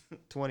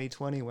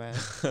 2020 went.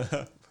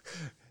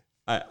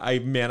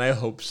 I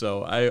hope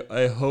so.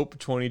 I hope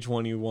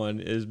 2021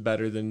 is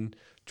better than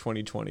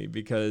 2020,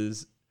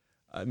 because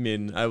I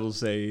mean, I will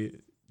say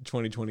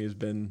 2020 has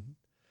been,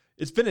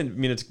 it's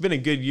been a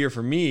good year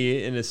for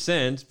me in a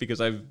sense,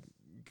 because I've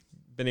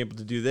been able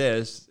to do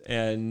this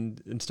and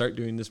start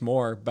doing this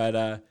more,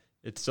 but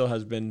it still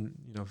has been,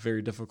 you know,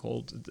 very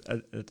difficult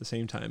at the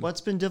same time. What's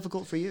been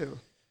difficult for you?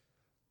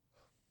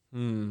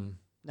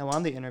 Now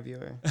I'm the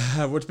interviewer.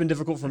 What's been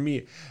difficult for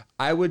me?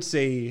 I would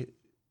say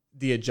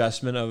the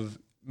adjustment of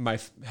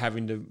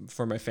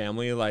for my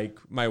family. Like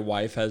my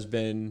wife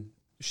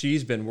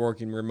she's been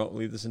working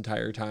remotely this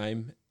entire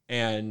time,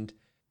 and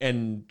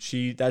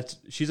she's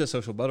a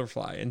social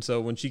butterfly. And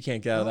so when she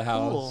can't get out of the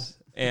house, cool.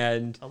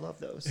 And I love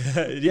those.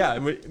 Yeah.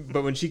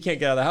 But when she can't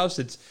get out of the house,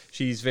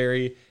 she's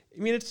very, I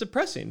mean, it's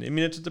depressing. I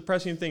mean, it's a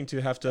depressing thing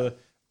to have to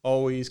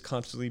always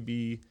constantly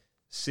be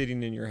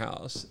sitting in your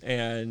house.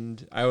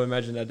 And I would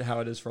imagine that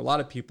how it is for a lot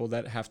of people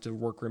that have to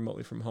work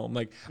remotely from home.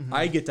 Like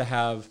I get to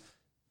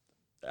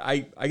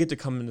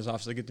come in this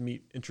office. I get to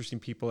meet interesting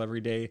people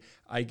every day.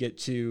 I get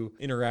to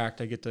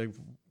interact. I get to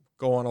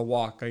go on a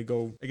walk. I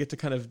get to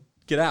kind of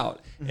get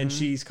out, and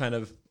she's kind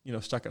of, you know,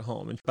 stuck at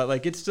home. But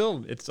like, it's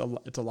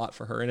a lot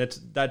for her. And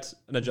that's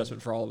an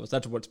adjustment for all of us.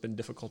 That's what's been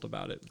difficult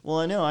about it. Well,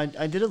 I know I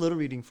did a little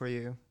reading for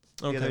you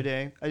the other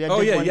day. I did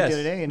one the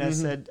other day, and I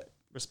said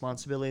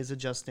responsibilities,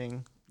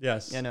 adjusting.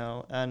 Yes. You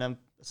know, and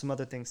some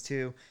other things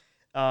too.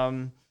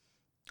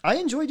 I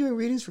enjoy doing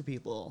readings for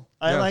people.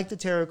 I like the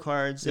tarot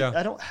cards. Yeah.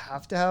 I don't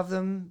have to have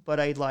them, but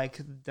I like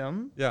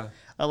them. Yeah.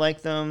 I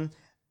like them.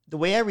 The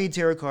way I read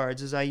tarot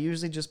cards is I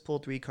usually just pull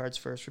 3 cards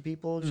first for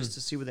people just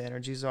to see what the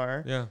energies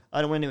are. Yeah.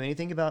 I don't want to know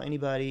anything about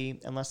anybody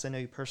unless I know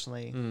you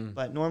personally.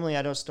 But normally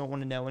I just don't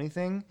want to know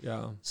anything.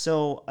 Yeah.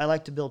 So I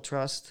like to build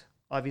trust,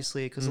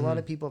 obviously, because a lot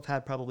of people have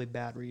had probably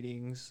bad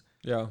readings.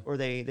 Yeah. Or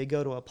they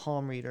go to a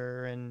palm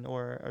reader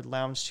or a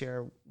lounge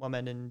chair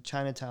woman in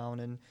Chinatown,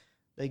 and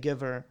they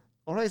give her,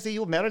 "All right, see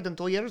you married in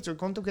 2 years. You're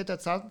going to get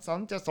that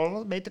son just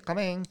all made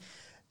coming."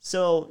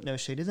 So no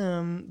shade to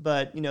them,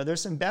 but you know,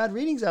 there's some bad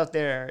readings out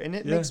there, and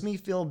it makes me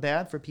feel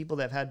bad for people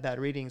that have had bad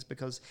readings,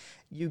 because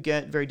you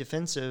get very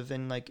defensive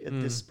and like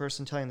this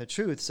person telling the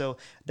truth. So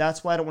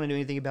that's why I don't want to do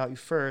anything about you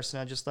first, and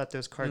I just let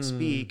those cards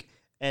speak,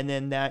 and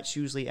then that's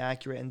usually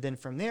accurate. And then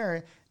from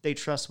there, they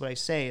trust what I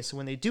say. So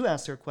when they do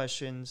ask their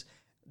questions,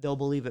 they'll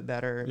believe it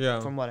better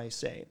from what I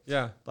say.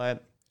 Yeah.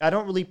 But I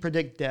don't really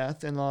predict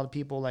death, and a lot of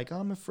people like, oh,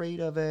 I'm afraid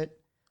of it.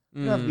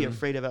 You don't have to be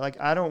afraid of it.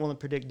 Like, I don't want to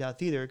predict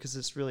death either, because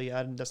it's really,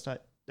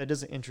 that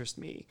doesn't interest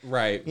me.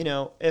 Right. You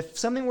know, if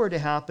something were to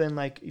happen,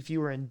 like if you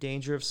were in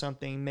danger of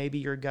something, maybe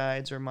your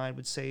guides or mine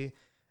would say,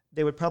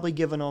 they would probably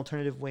give an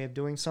alternative way of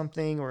doing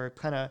something, or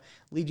kind of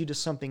lead you to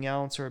something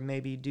else, or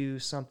maybe do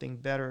something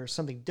better or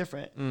something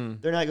different.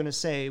 They're not going to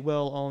say,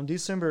 well, on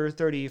December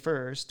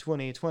 31st,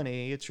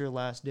 2020, it's your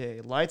last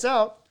day. Lights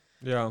out.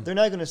 Yeah. They're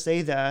not going to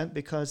say that,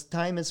 because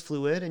time is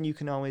fluid, and you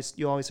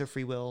always have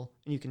free will,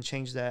 and you can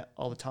change that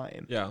all the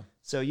time. Yeah.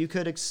 So you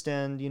could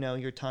extend, you know,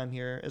 your time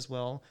here as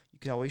well. You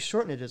could always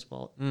shorten it as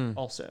well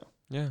also.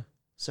 Yeah.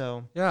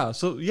 So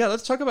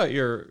let's talk about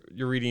your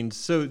readings.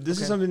 So this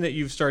is something that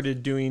you've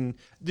started doing.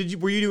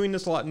 Were you doing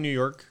this a lot in New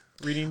York,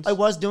 readings? I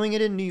was doing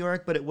it in New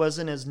York, but it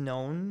wasn't as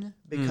known,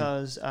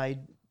 because I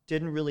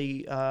didn't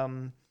really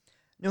know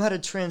how to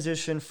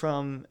transition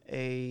from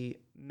a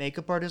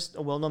makeup artist,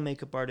 a well-known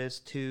makeup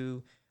artist,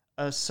 to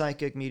a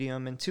psychic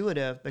medium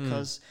intuitive,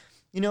 because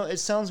you know, it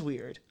sounds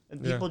weird,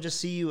 and people just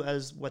see you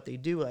as what they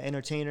do, an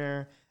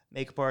entertainer,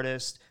 makeup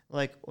artist.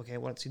 Like, okay,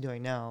 what's he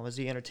doing now? Is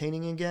he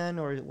entertaining again,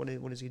 or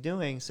what is he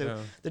doing?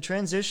 So the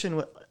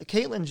transition,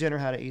 Caitlyn Jenner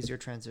had an easier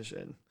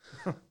transition.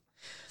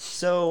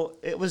 So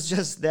it was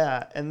just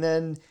that, and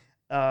then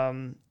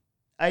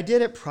I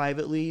did it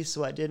privately,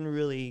 so I didn't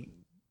really,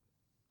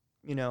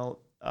 you know,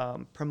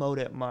 promote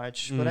it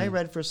much, but I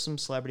read for some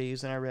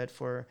celebrities, and I read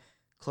for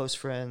close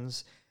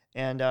friends,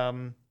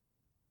 and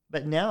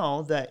But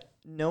now that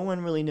no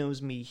one really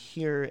knows me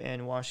here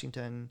in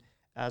Washington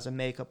as a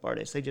makeup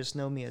artist, they just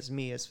know me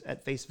as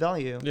at face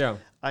value. Yeah.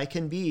 I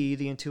can be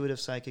the intuitive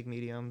psychic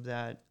medium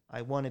that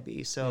I want to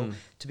be. So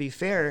to be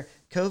fair,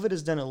 COVID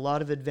has done a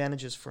lot of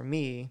advantages for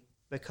me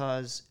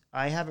because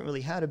I haven't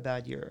really had a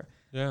bad year.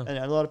 Yeah. And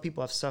a lot of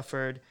people have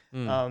suffered.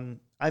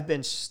 I've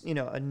been,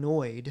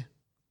 annoyed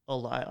a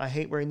lot. I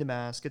hate wearing the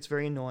mask. It's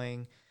very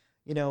annoying.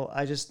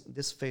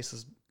 This face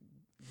is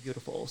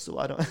beautiful, so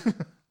I don't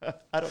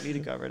I don't need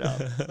to cover it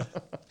up.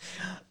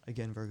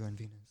 Again, Virgo and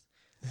Venus.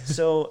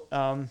 So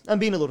I'm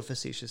being a little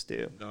facetious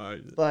too.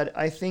 But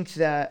I think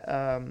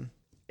that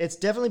it's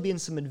definitely been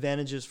some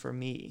advantages for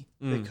me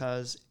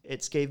because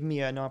it's gave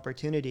me an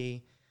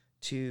opportunity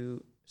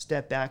to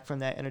step back from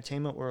that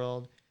entertainment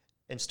world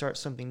and start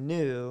something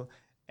new.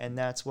 And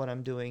that's what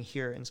I'm doing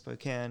here in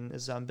Spokane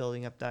is I'm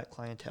building up that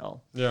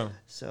clientele. Yeah.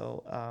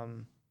 So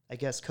I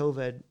guess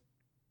COVID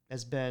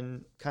has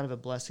been kind of a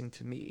blessing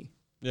to me.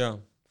 Yeah,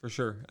 for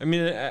sure. I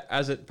mean,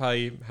 as it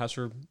probably has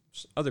for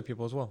other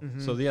people as well.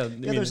 So yeah.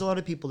 There's a lot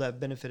of people that have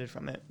benefited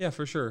from it. Yeah,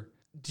 for sure.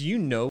 Do you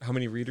know how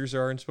many readers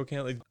there are in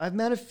Spokane? Like, I've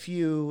met a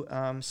few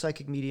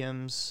psychic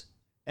mediums,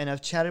 and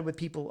I've chatted with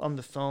people on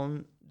the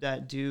phone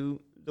that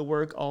do the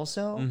work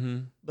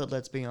also. But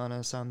let's be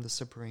honest, I'm the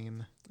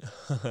supreme.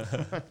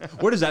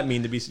 What does that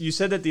mean to be? You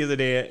said that the other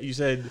day. You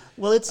said,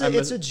 well, it's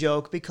a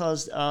joke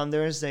because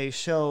there is a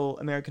show,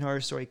 American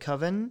Horror Story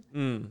Coven,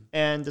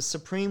 and the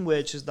Supreme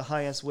Witch is the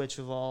highest witch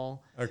of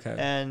all. Okay.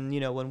 And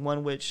when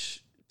one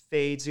witch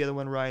fades, the other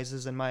one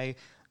rises, and my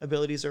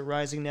abilities are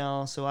rising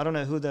now. So I don't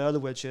know who the other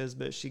witch is,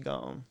 but she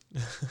gone.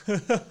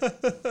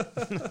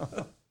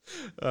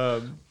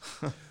 So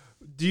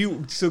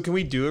can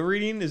we do a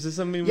reading? Is this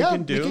something we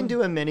can do? Yeah, we can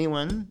do a mini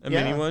one.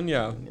 Mini one,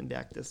 yeah. And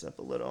back this up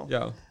a little.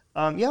 Yeah.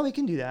 Yeah, we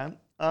can do that.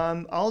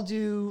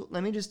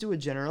 Let me just do a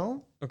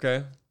general.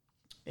 Okay.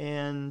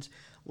 And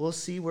we'll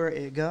see where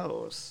it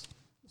goes.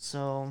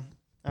 So,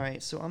 all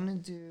right. So I'm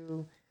going to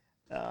do,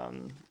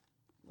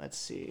 let's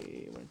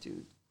see. I'm going to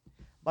do,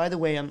 by the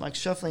way, I'm like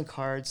shuffling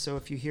cards. So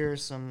if you hear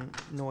some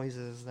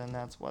noises, then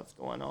that's what's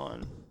going on.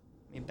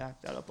 Let me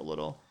back that up a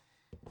little.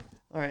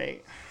 All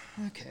right.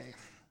 Okay.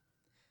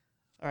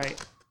 All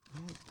right.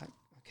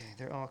 Okay.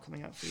 They're all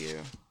coming out for you.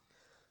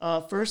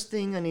 First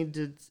thing I need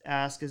to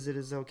ask is, it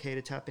is okay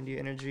to tap into your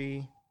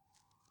energy?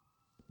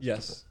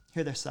 Yes.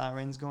 Hear their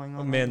sirens going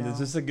on. Oh man, right is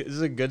this a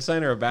good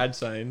sign or a bad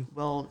sign?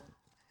 Well,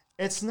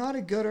 it's not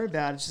a good or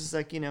bad. It's just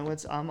like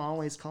I'm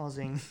always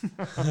causing.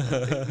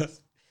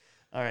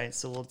 All right,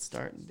 so we'll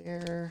start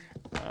there.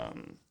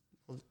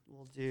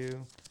 We'll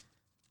do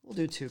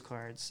 2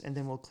 cards and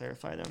then we'll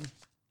clarify them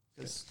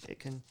because it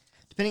can,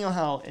 depending on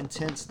how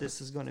intense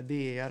this is going to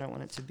be. I don't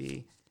want it to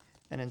be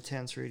an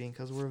intense reading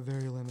because we're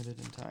very limited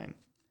in time.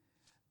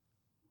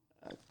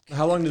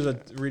 How long does a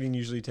reading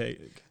usually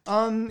take?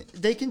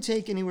 They can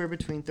take anywhere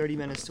between 30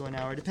 minutes to an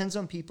hour. It depends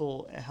on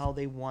people how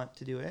they want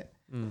to do it.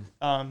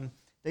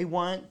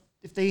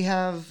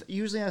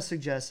 Usually I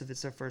suggest if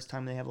it's their first time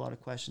and they have a lot of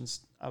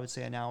questions, I would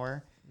say an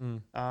hour.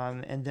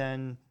 And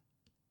then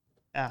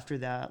after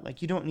that,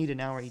 like you don't need an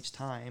hour each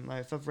time.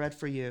 Like if I've read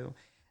for you,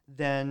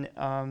 then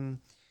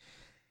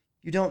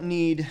you don't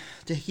need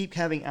to keep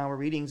having hour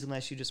readings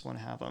unless you just want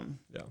to have them.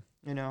 Yeah.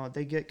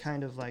 They get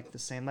kind of like the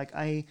same. Like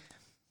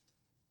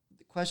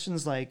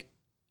questions like,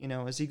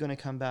 is he going to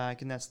come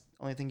back? And that's the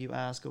only thing you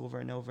ask over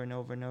and over and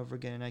over and over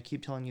again. And I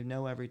keep telling you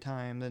no every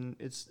time. Then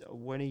it's,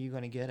 when are you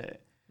going to get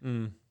it?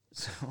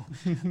 So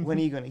when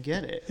are you going to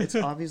get it? It's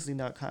obviously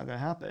not going to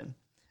happen.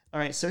 All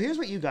right. So here's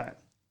what you got.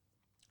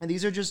 And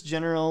these are just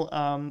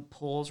general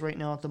polls right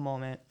now at the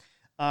moment.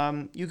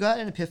 You got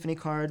an Epiphany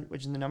card,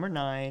 which is the number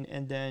 9.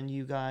 And then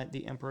you got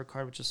the Emperor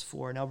card, which is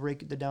 4. And I'll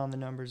break down the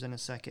numbers in a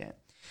second.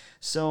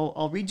 So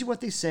I'll read you what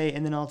they say,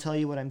 and then I'll tell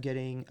you what I'm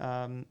getting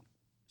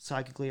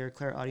psychically or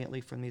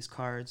clairaudiently from these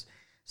cards.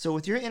 So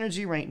with your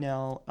energy right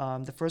now,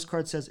 the first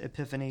card says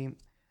Epiphany.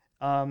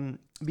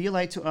 Be a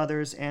light to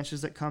others,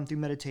 answers that come through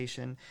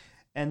meditation.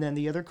 And then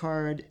the other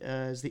card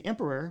is the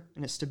Emperor,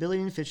 and it's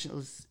stability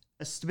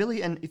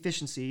and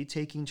efficiency,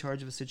 taking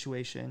charge of a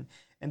situation,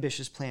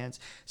 ambitious plans.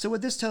 So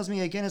what this tells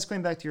me, again, is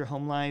going back to your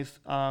home life.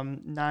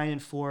 9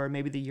 and 4,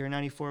 maybe the year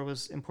 94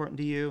 was important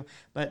to you,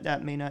 but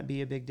that may not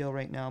be a big deal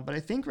right now. But I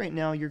think right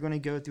now you're going to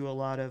go through a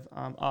lot of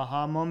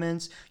aha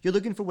moments. You're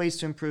looking for ways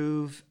to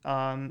improve.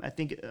 I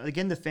think,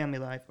 again, the family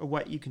life or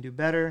what you can do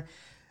better.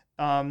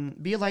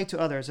 Be a light to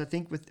others. I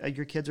think with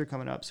your kids are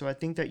coming up. So I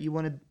think that you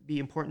want to be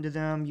important to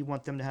them. You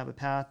want them to have a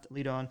path to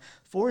lead on.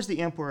 4 is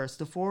the Emperor.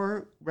 So the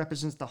 4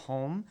 represents the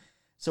home.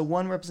 So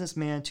 1 represents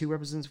man, 2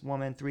 represents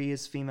woman, 3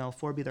 is female,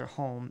 4 be their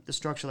home, the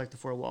structure like the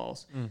 4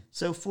 walls.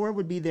 So 4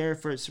 would be there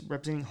for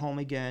representing home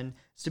again.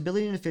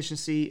 Stability and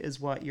efficiency is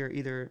what you're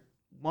either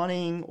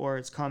wanting or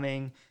it's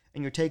coming,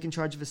 and you're taking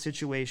charge of a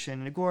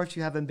situation. And or if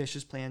you have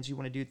ambitious plans, you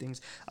want to do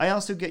things. I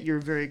also get you're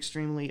very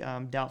extremely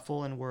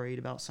doubtful and worried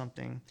about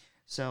something.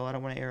 So I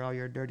don't want to air all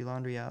your dirty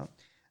laundry out.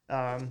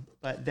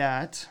 But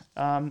that,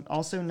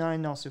 also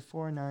 9, also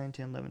 4, 9,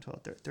 10, 11,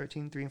 12,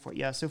 13, 3, and 4.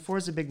 Yeah, so 4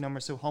 is a big number.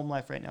 So home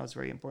life right now is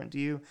very important to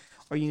you.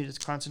 Or you need to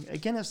just concentrate.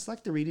 Again, it's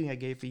like the reading I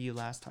gave for you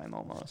last time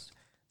almost.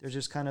 They're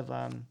just kind of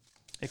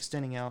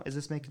extending out. Is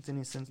this making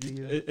any sense to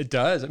you? It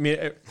does. I mean,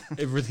 it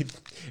really,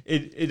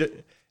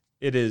 it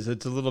is.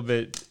 It's a little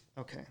bit.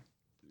 Okay.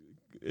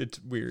 It's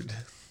weird.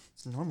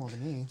 It's normal to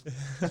me.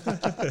 All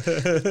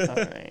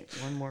right,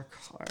 one more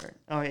card.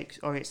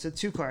 Okay, so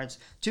 2 cards,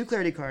 2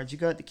 clarity cards. You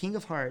got the King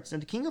of Hearts,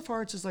 and the King of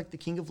Hearts is like the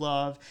King of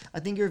Love.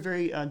 I think you're a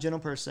very gentle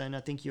person.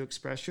 I think you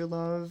express your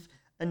love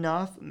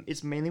enough.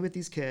 It's mainly with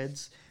these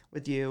kids,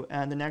 with you.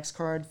 And the next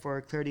card for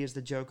clarity is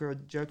the Joker.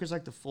 The Joker's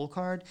like the full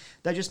card.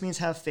 That just means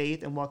have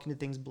faith and walk into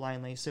things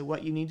blindly. So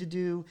what you need to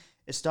do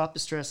is stop the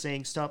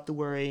stressing, stop the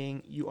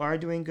worrying. You are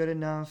doing good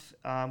enough.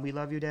 We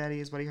love you,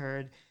 Daddy, is what he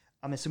heard.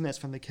 I'm assuming that's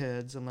from the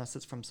kids, unless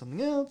it's from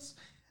something else.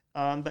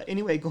 But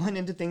anyway, going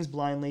into things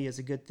blindly is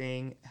a good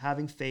thing.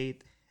 Having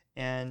faith.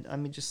 And let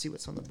me just see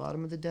what's on the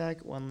bottom of the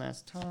deck one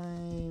last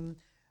time.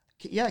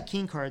 Yeah,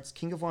 King cards,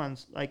 King of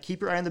Wands. Like, keep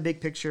your eye on the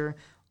big picture.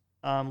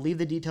 Leave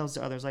the details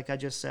to others, like I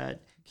just said.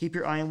 Keep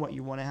your eye on what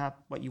you want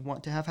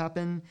to have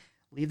happen.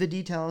 Leave the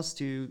details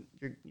to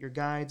your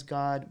guides,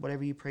 God,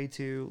 whatever you pray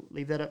to.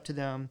 Leave that up to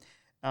them.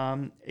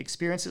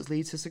 Experiences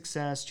leads to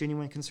success,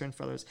 genuine concern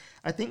for others.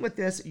 I think with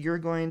this, you're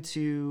going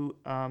to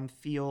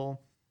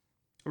feel,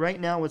 right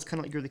now, it's kind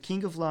of like you're the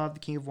King of Love, the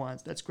King of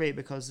Wands. That's great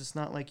because it's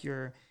not like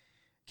you're,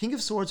 King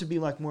of Swords would be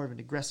like more of an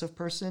aggressive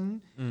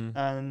person.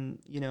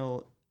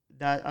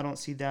 That I don't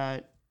see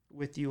that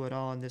with you at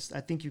all in this.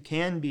 I think you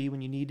can be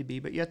when you need to be,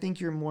 but I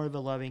think you're more of a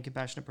loving,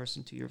 compassionate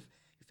person to your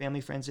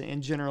family, friends.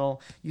 In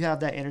general, you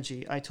have that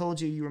energy. I told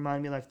you, you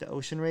remind me like the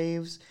ocean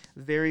waves.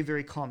 Very,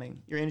 very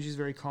calming. Your energy is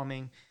very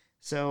calming.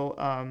 So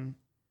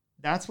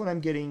that's what I'm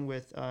getting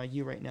with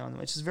you right now,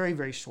 which is very,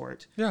 very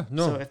short. Yeah,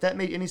 no. So if that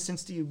made any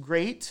sense to you,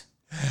 great.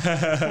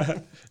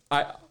 I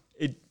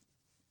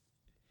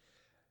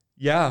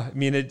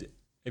mean, it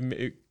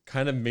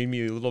kind of made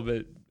me a little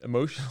bit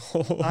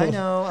emotional. I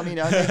know. I mean,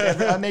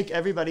 I make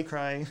everybody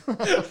cry.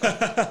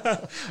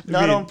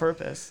 Not on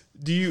purpose.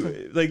 Do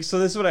you so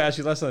this is what I asked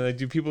you last time. Like,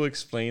 do people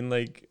explain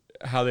like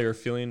how they are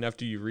feeling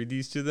after you read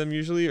these to them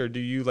usually, or do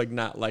you like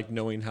not like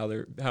knowing how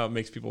it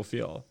makes people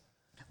feel?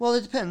 Well,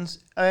 it depends.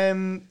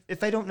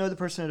 If I don't know the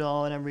person at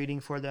all and I'm reading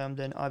for them,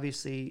 then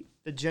obviously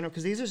the general,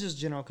 because these are just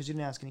general, because you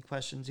didn't ask any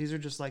questions. These are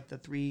just like the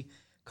 3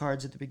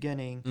 cards at the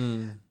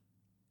beginning.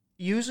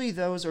 Usually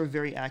those are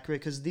very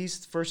accurate because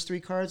these first 3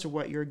 cards are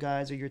what your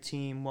guides or your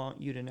team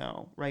want you to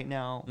know right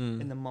now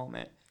in the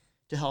moment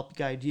to help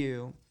guide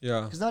you.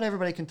 Yeah. Because not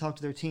everybody can talk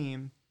to their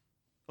team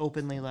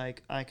openly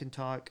like I can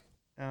talk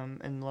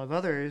and a lot of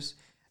others.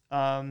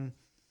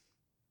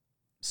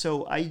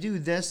 So I do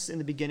this in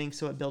the beginning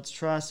so it builds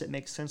trust. It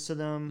makes sense to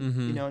them,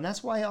 and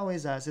that's why I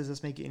always ask, does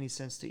this make any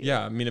sense to you?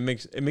 Yeah, I mean,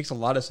 it makes a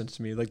lot of sense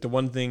to me. Like the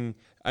one thing,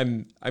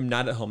 I'm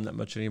not at home that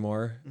much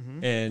anymore,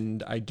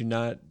 and I do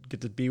not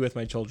get to be with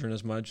my children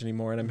as much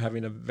anymore, and I'm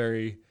having a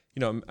very,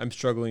 I'm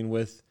struggling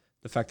with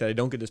the fact that I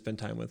don't get to spend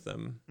time with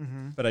them.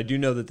 But I do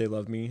know that they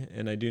love me,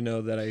 and I do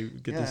know that I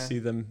get to see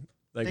them.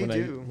 Like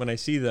when I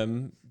see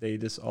them, they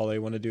just, all they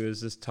want to do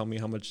is just tell me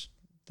how much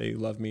they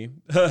love me.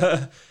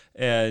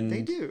 And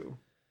they do.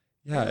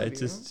 Yeah, it's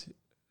just,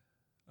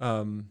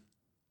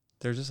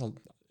 there's just a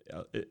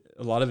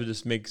lot of it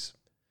just makes,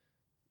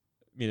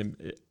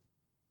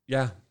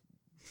 yeah.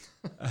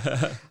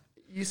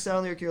 You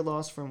sound like you're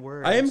lost from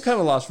words. I am kind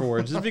of lost for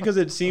words just because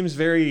it seems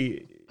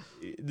very,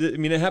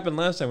 it happened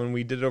last time when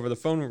we did it over the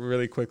phone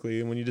really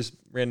quickly and when you just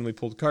randomly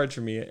pulled cards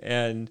for me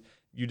and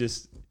you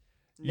just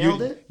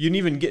nailed it. You didn't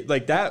even get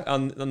like that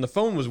on the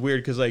phone was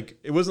weird because like,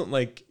 it wasn't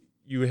like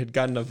you had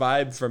gotten a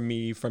vibe from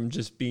me from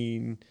just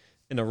being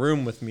in a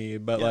room with me,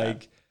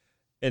 but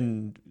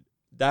and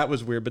that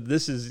was weird. But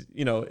this is,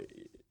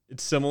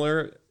 it's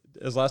similar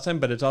as last time,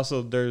 but it's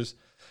also, there's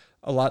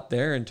a lot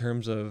there in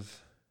terms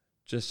of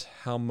just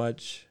how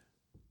much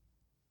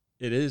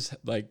it is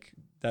like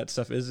that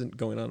stuff isn't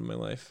going on in my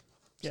life.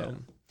 Yeah. So.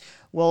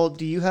 Well,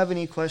 do you have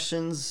any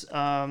questions?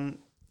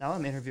 Now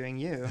I'm interviewing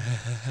you.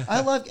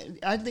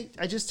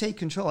 I just take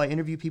control. I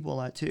interview people a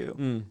lot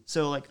too.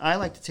 So like I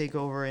like to take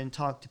over and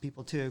talk to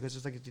people too because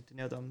it's like I get to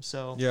know them.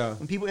 So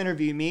when people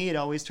interview me, it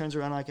always turns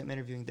around like I'm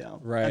interviewing them.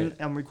 Right.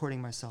 I'm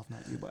recording myself,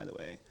 not you, by the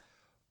way.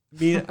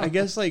 I mean, I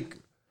guess like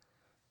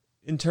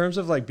in terms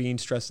of like being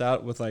stressed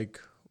out with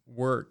like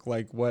work,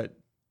 like what,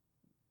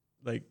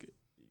 like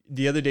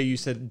the other day you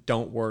said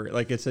don't worry.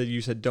 Like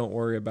you said don't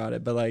worry about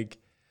it, but like.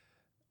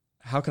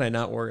 How can I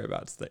not worry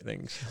about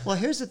things? Well,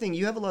 here's the thing.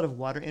 You have a lot of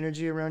water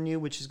energy around you,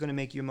 which is going to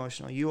make you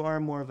emotional. You are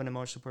more of an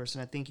emotional person.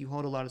 I think you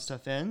hold a lot of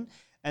stuff in.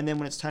 And then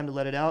when it's time to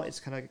let it out,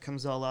 it's kind of like it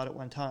comes all out at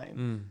one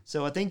time.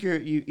 So I think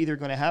you're either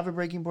going to have a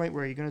breaking point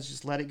where you're going to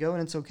just let it go,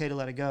 and it's okay to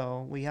let it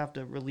go. We have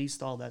to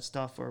release all that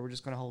stuff or we're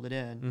just going to hold it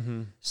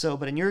in. So,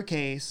 but in your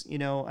case,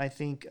 I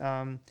think,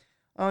 and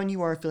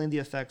you are feeling the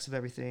effects of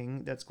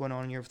everything that's going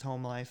on in your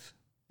home life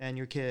and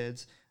your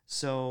kids.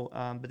 So,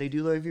 but they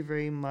do love you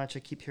very much. I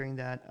keep hearing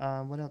that.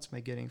 What else am I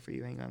getting for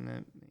you? Hang on, let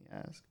me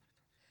ask.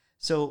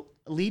 So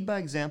lead by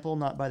example,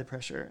 not by the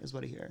pressure, is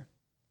what I hear.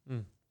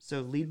 Mm.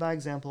 So lead by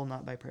example,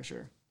 not by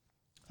pressure.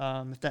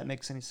 If that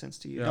makes any sense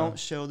to you. Yeah. Don't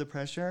show the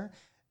pressure.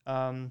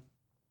 That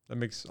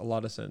makes a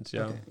lot of sense.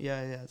 Yeah. Okay.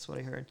 Yeah, that's what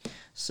I heard.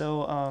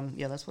 So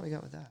that's what I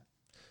got with that.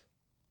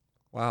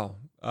 Wow.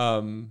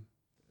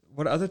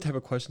 What other type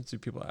of questions do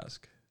people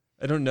ask?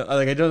 I don't know.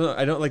 Like, I don't know.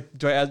 I don't like.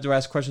 Do I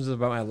ask questions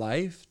about my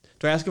life?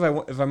 Do I ask if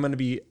I'm going to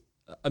be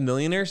a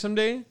millionaire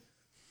someday?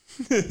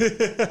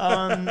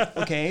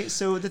 Okay,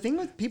 so the thing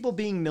with people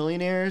being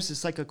millionaires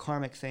is like a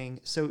karmic thing.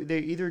 So they're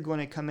either going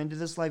to come into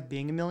this life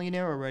being a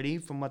millionaire already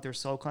from what their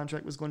soul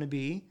contract was going to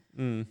be,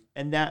 and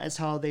that is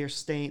how they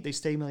stay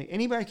millionaire.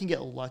 Anybody can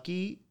get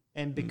lucky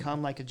and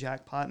become like a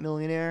jackpot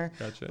millionaire,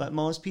 Gotcha. but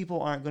most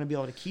people aren't going to be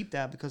able to keep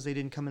that because they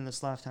didn't come in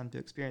this lifetime to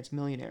experience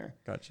millionaire.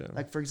 Gotcha.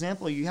 Like, for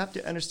example, you have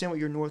to understand what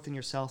your north and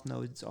your south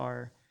nodes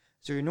are.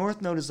 So your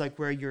north node is like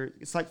where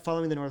it's like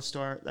following the North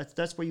Star.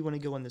 That's where you want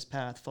to go on this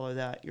path. Follow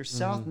that. Your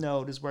south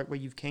node is where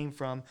you've came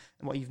from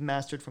and what you've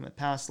mastered from a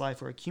past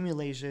life or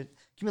accumulation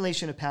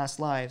of past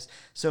lives.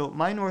 So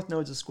my north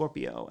node is a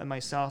Scorpio and my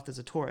south is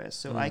a Taurus.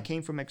 So I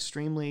came from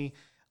extremely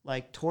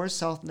like Taurus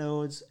south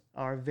nodes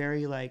are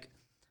very like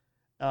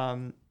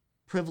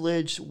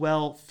privilege,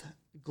 wealth,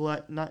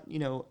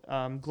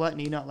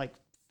 gluttony, not like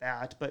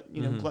fat, but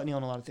gluttony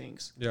on a lot of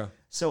things. Yeah.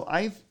 So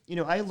I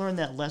learned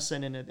that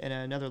lesson in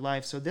another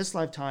life. So this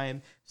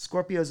lifetime,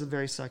 Scorpio is a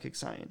very psychic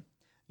sign,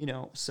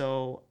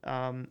 So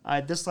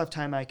this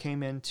lifetime I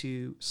came in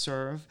to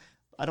serve.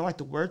 I don't like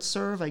the word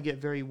serve. I get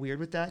very weird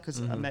with that because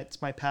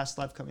it's my past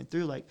life coming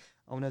through. Like,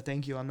 oh no,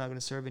 thank you. I'm not going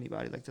to serve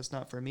anybody. Like that's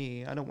not for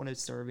me. I don't want to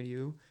serve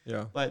you.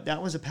 Yeah. But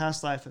that was a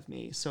past life of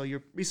me. So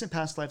your recent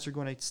past lives are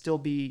going to still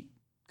be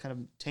kind of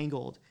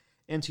tangled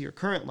into your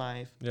current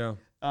life. Yeah.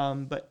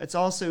 But it's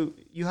also,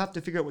 you have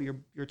to figure out what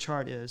your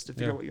chart is to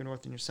figure out what your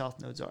north and your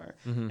south nodes are.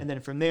 And then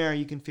from there,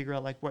 you can figure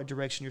out like what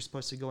direction you're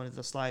supposed to go into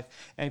this life.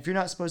 And if you're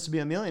not supposed to be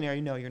a millionaire,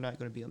 you're not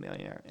going to be a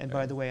millionaire. And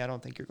by the way, I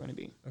don't think you're going to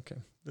be. Okay.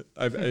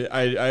 I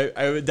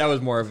that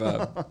was more of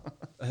a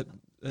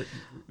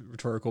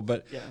rhetorical,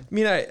 but yeah.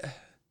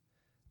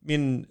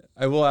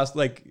 I will ask,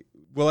 like,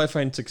 will I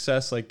find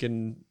success like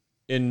in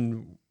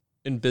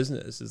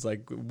business is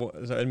like,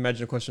 I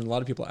imagine a question a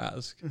lot of people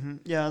ask.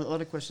 Yeah. A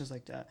lot of questions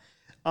like that.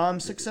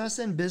 Success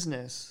in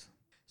business.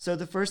 So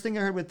the first thing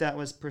I heard with that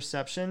was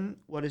perception.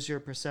 What is your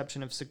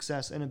perception of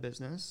success in a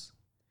business?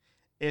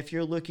 If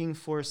you're looking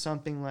for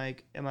something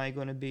like, am I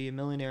going to be a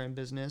millionaire in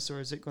business or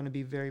is it going to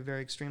be very,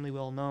 very extremely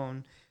well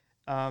known?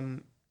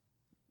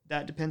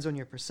 That depends on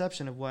your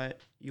perception of what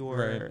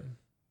your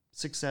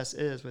success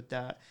is with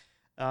that.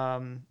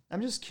 I'm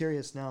just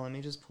curious now. Let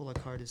me just pull a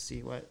card to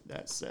see what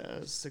that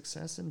says.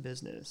 Success in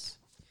business.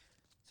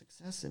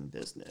 Success in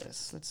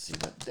business. Let's see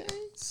what they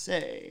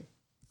say.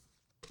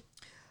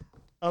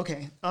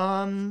 Okay.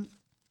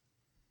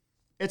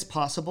 It's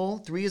possible.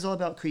 3 is all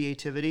about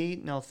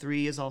creativity. Now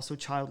 3 is also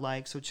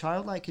childlike. So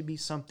childlike could be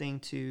something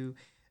to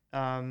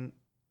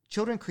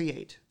children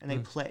create and they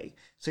play.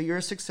 So your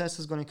success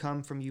is going to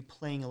come from you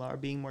playing a lot or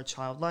being more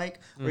childlike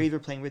or either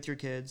playing with your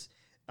kids.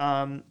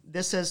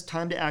 This says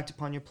time to act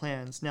upon your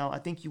plans. Now I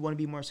think you want to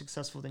be more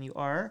successful than you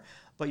are,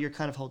 but you're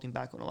kind of holding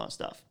back on a lot of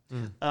stuff.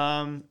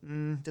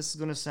 This is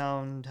going to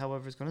sound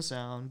however it's going to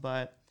sound,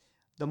 but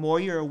the more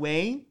you're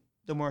away,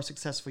 the more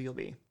successful you'll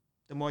be.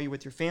 The more you're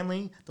with your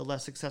family, the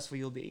less successful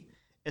you'll be.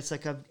 It's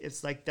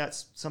like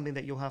that's something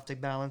that you'll have to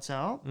balance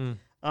out.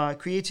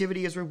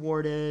 Creativity is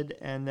rewarded,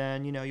 and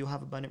then you'll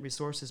have abundant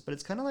resources. But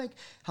it's kind of like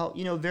how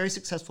very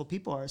successful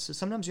people are. So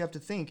sometimes you have to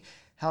think,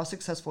 how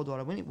successful do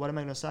I want to be? What am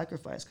I going to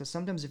sacrifice? Because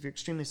sometimes if you're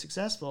extremely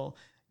successful,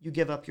 you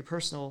give up your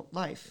personal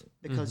life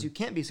because you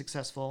can't be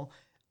successful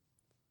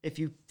if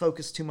you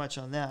focus too much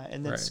on that.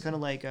 And that's kind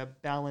of like a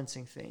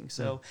balancing thing.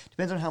 So it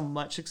depends on how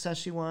much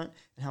success you want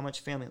and how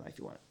much family life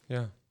you want.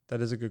 Yeah,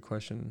 that is a good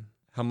question.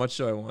 How much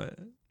do I want?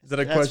 Is that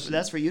a question?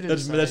 That's for you to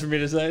decide. That's for me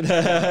to decide?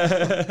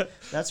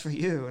 That's for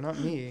you, not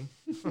me.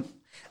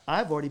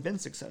 I've already been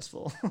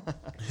successful.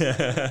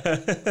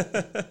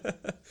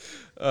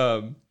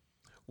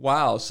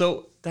 Wow.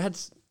 So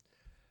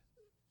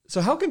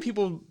how can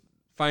people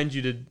find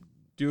you to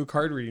do a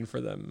card reading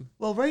for them?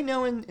 Well, right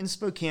now in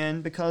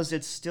Spokane, because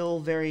it's still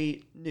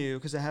very new,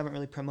 because I haven't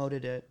really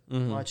promoted it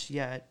much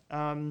yet,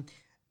 you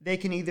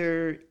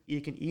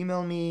can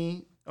email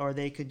me or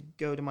they could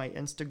go to my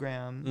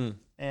Instagram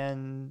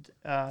and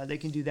they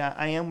can do that.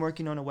 I am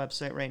working on a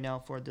website right now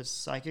for this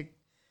psychic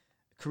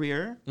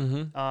career.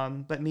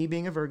 But me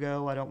being a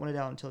Virgo, I don't want it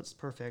out until it's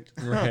perfect.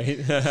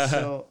 Right.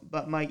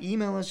 But my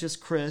email is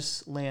just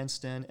Chris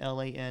Lanston,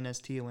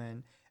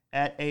 Lanston,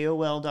 at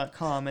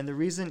AOL.com. And the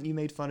reason you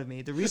made fun of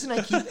me, the reason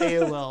I keep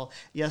AOL,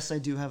 yes, I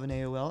do have an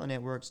AOL and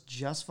it works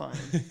just fine.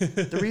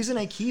 The reason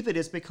I keep it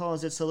is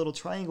because it's a little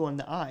triangle in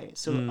the eye.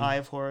 So the eye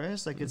of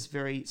Horus, like it's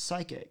very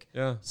psychic.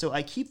 Yeah. So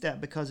I keep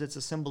that because it's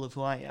a symbol of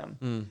who I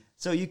am.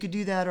 So you could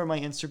do that, or my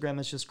Instagram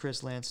is just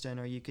Chris Lanston,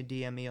 or you could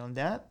DM me on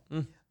that.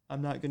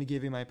 I'm not going to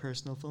give you my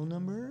personal phone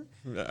number.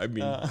 I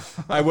mean,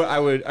 I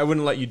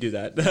wouldn't let you do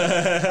that.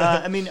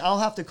 I mean, I'll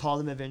have to call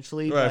them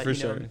eventually. Right, but, for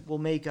sure. We'll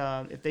make,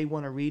 if they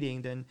want a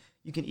reading, then,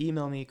 you can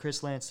email me,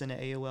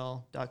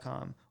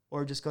 chrislanston@aol.com,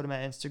 or just go to my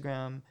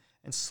Instagram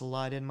and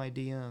slide in my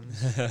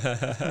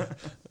DMs.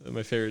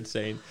 My favorite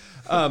saying.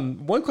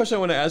 One question I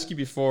want to ask you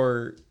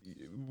before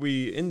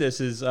we end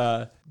this is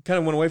kind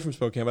of went away from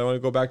Spokane, but I want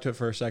to go back to it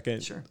for a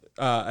second. Sure.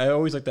 I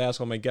always like to ask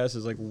all my guests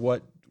is like,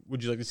 what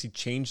would you like to see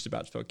changed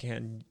about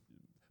Spokane?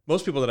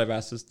 Most people that I've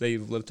asked this,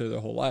 they've lived there their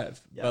whole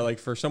life. Yeah. But like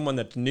for someone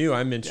that's new,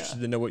 I'm interested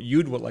to know what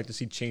you'd would like to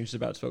see changed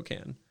about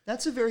Spokane.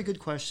 That's a very good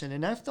question.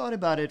 And I've thought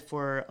about it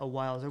for a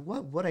while. Like,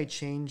 what would I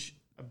change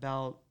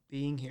about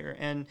being here?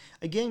 And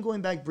again,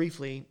 going back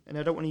briefly, and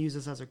I don't want to use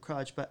this as a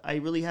crutch, but I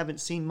really haven't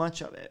seen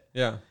much of it.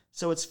 Yeah.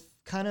 So it's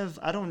kind of,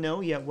 I don't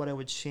know yet what I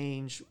would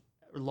change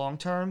long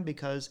term,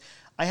 because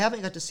I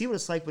haven't got to see what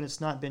it's like when it's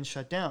not been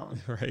shut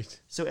down. Right.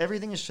 So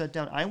everything is shut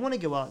down. I want to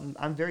go out, and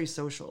I'm very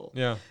social.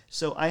 Yeah.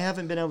 So I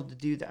haven't been able to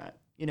do that,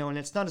 and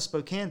it's not a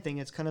Spokane thing.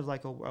 It's kind of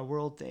like a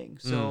world thing.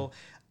 So,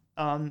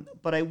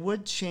 but I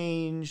would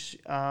change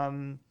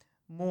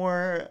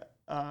more.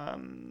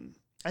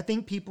 I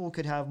think people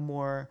could have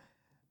more.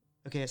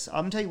 Okay, so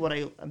I'm going to tell you what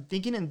I'm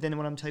thinking, and then I'm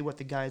going to tell you what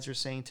the guys are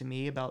saying to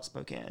me about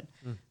Spokane.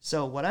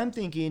 So what I'm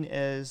thinking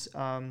is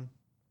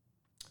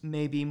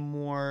maybe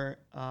more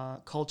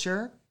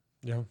culture.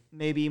 Yeah.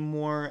 Maybe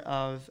more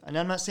of, and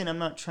I'm not saying I'm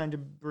not trying to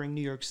bring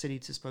New York City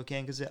to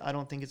Spokane, because I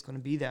don't think it's going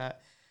to be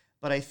that,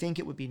 but I think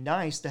it would be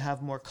nice to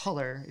have more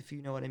color, if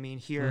you know what I mean,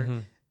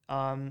 here,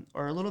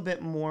 or a little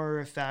bit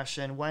more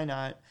fashion. Why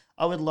not?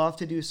 I would love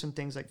to do some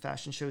things like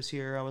fashion shows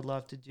here. I would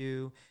love to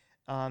do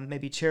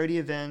maybe charity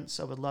events.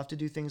 I would love to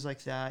do things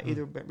like that,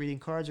 either reading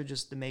cards or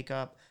just the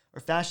makeup or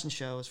fashion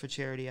shows for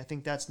charity. I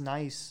think that's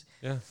nice.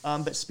 Yeah.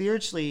 But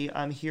spiritually,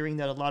 I'm hearing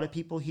that a lot of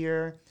people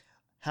here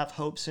have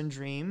hopes and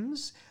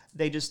dreams.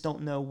 They just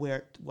don't know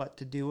what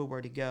to do or where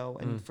to go.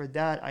 And for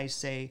that, I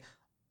say,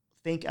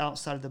 think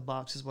outside of the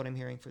box is what I'm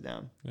hearing for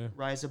them. Yeah.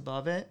 Rise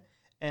above it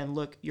and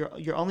look.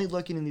 You're only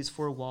looking in these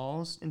four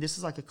walls, and this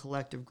is like a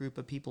collective group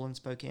of people in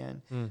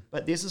Spokane.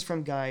 But this is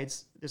from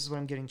guides. This is what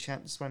I'm getting.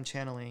 This is what I'm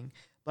channeling.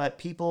 But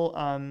people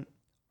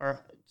are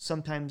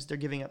sometimes they're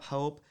giving up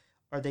hope,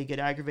 or they get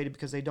aggravated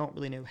because they don't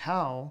really know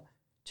how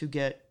to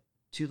get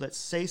to. Let's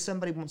say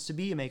somebody wants to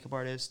be a makeup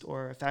artist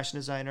or a fashion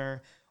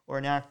designer or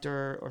an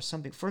actor or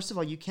something. First of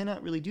all, you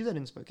cannot really do that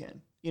in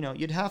Spokane.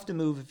 You'd have to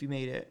move if you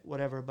made it,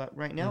 whatever. But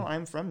right now,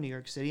 I'm from New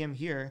York City. I'm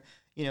here.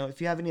 If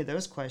you have any of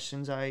those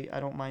questions, I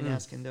don't mind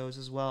asking those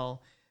as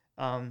well.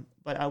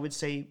 But I would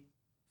say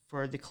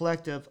for the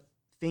collective,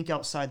 think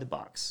outside the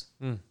box.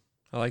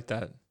 I like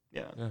that.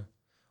 Yeah.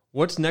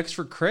 What's next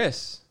for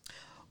Chris?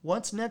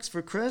 What's next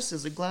for Chris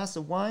is a glass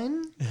of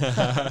wine.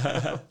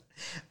 I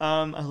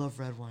love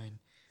red wine.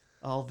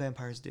 All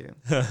vampires do.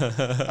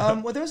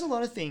 Well, there's a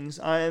lot of things.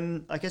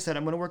 Like I said,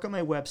 I'm going to work on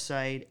my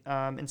website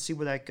and see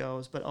where that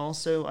goes. But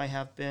also, I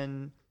have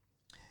been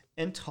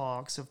in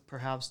talks of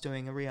perhaps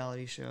doing a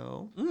reality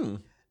show.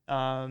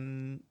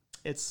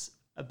 It's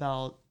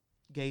about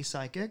gay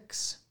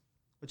psychics,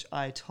 which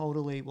I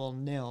totally will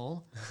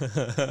nail.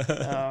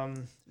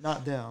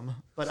 Not them,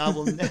 but I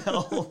will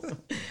nail.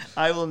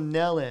 I will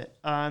nail it.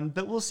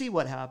 But we'll see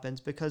what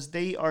happens, because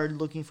they are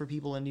looking for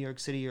people in New York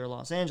City or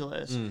Los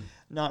Angeles,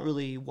 not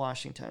really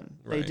Washington.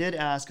 Right. They did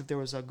ask if there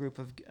was a group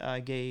of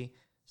gay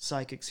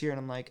psychics here, and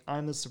I'm like,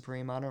 I'm the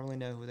supreme. I don't really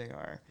know who they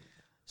are.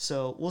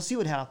 So we'll see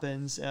what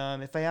happens.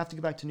 If I have to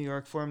go back to New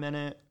York for a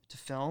minute to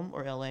film,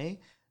 or LA,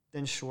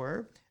 then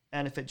sure.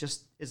 And if it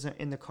just isn't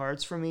in the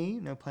cards for me,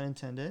 no pun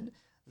intended,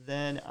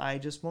 then I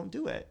just won't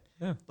do it.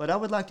 Yeah. But I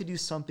would like to do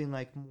something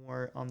like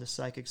more on the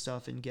psychic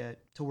stuff and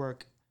get to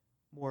work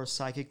more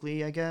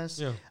psychically, I guess.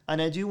 Yeah.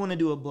 And I do want to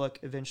do a book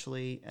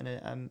eventually, and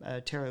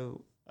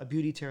a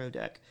beauty tarot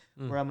deck,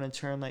 where I'm going to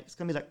turn it's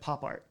going to be like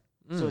pop art.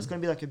 So it's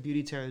going to be like a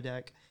beauty tarot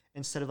deck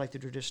instead of like the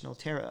traditional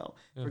tarot.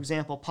 Yeah. For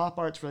example, pop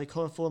art's really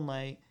colorful and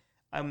light.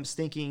 I'm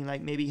thinking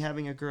like maybe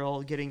having a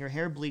girl getting her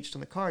hair bleached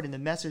on the card and the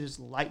messages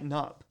lighten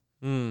up.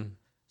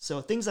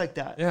 So things like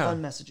that. Yeah.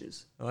 Fun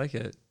messages. I like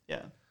it.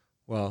 Yeah.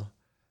 Well,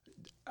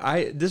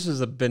 this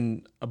has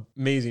been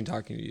amazing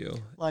talking to you.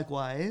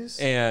 Likewise.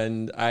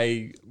 And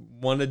I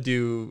want to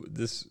do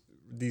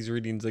these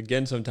readings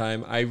again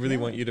sometime. I really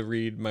want you to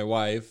read my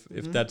wife,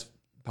 if that's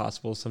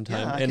possible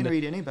sometime. Yeah, I can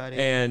read anybody,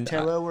 and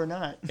tarot or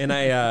not. and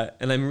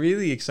I'm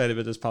really excited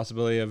about this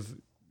possibility of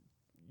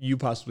you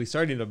possibly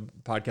starting a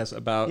podcast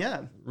about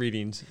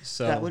readings.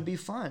 So that would be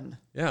fun.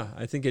 Yeah,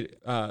 I think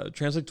it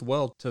translates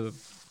well to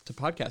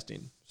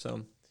podcasting.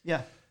 So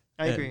yeah,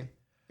 I agree.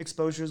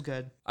 Exposure is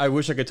good. I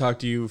wish I could talk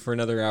to you for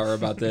another hour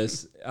about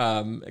this,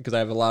 because I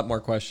have a lot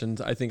more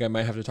questions. I think I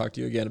might have to talk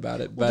to you again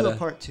about it. We'll do a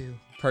part two.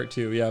 Part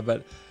two, yeah.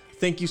 But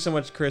thank you so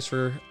much, Chris,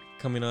 for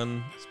coming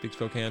on Speak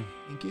Spokane.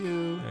 Thank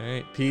you. All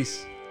right,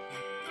 peace.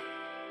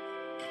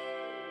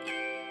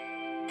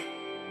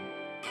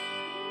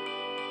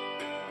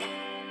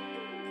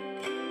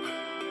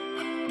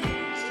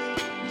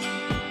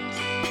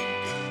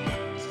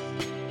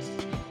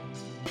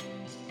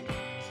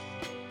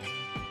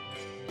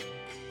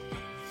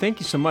 Thank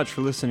you so much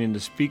for listening to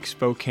Speak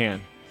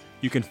Spokane.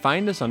 You can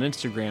find us on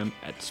Instagram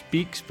at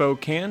Speak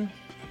Spokane,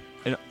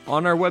 and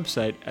on our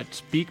website at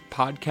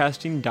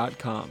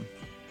speakpodcasting.com.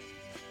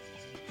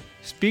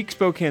 Speak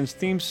Spokane's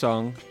theme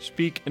song,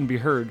 Speak and Be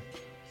Heard,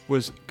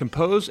 was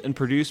composed and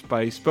produced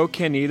by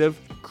Spokane native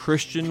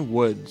Christian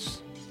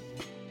Woods.